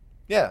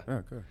 Yeah.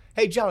 Good.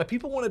 Hey, John, if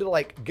people wanted to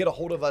like get a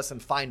hold of us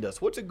and find us,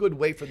 what's a good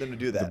way for them to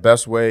do that? The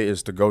best way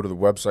is to go to the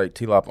website,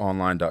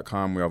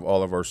 tloponline.com. We have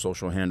all of our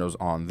social handles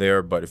on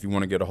there. But if you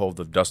want to get a hold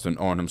of Dustin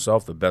Owen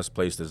himself, the best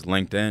place is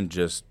LinkedIn.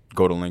 Just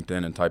go to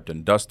LinkedIn and type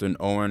in Dustin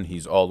Owen.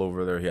 He's all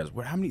over there. He has,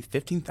 how many,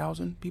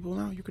 15,000 people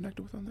now you're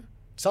connected with on there?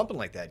 Something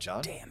like that,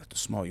 John. Damn, that's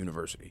a small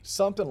university.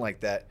 Something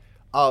like that.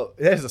 That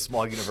is a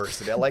small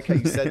university. I like how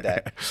you said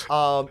that.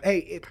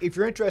 Hey, if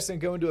you're interested in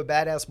going to a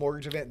badass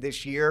mortgage event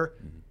this year,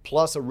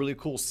 plus a really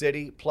cool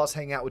city, plus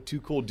hang out with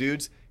 2 cool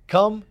dudes,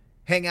 come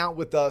hang out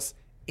with us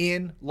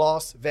in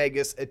Las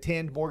Vegas.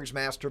 Attend Mortgage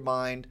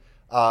Mastermind.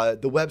 The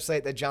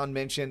website that John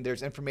mentioned,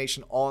 there's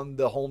information on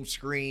the home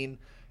screen.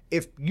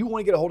 If you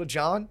want to get a hold of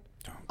John,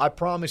 I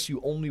promise you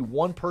only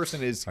one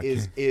person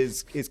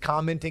is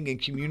commenting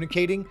and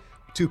communicating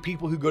to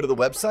people who go to the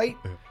website.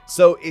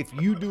 So if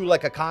you do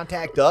like a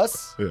contact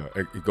us,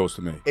 it goes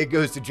to me. It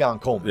goes to John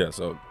Coleman. Yeah,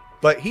 so.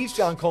 But he's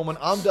John Coleman.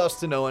 I'm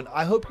Dustin Owen.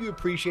 I hope you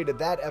appreciated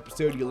that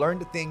episode. You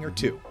learned a thing or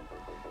two.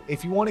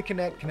 If you want to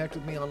connect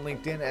with me on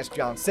LinkedIn, as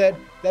John said.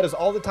 That is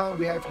all the time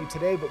we have for you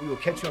today, but we will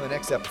catch you on the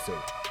next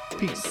episode.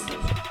 Peace.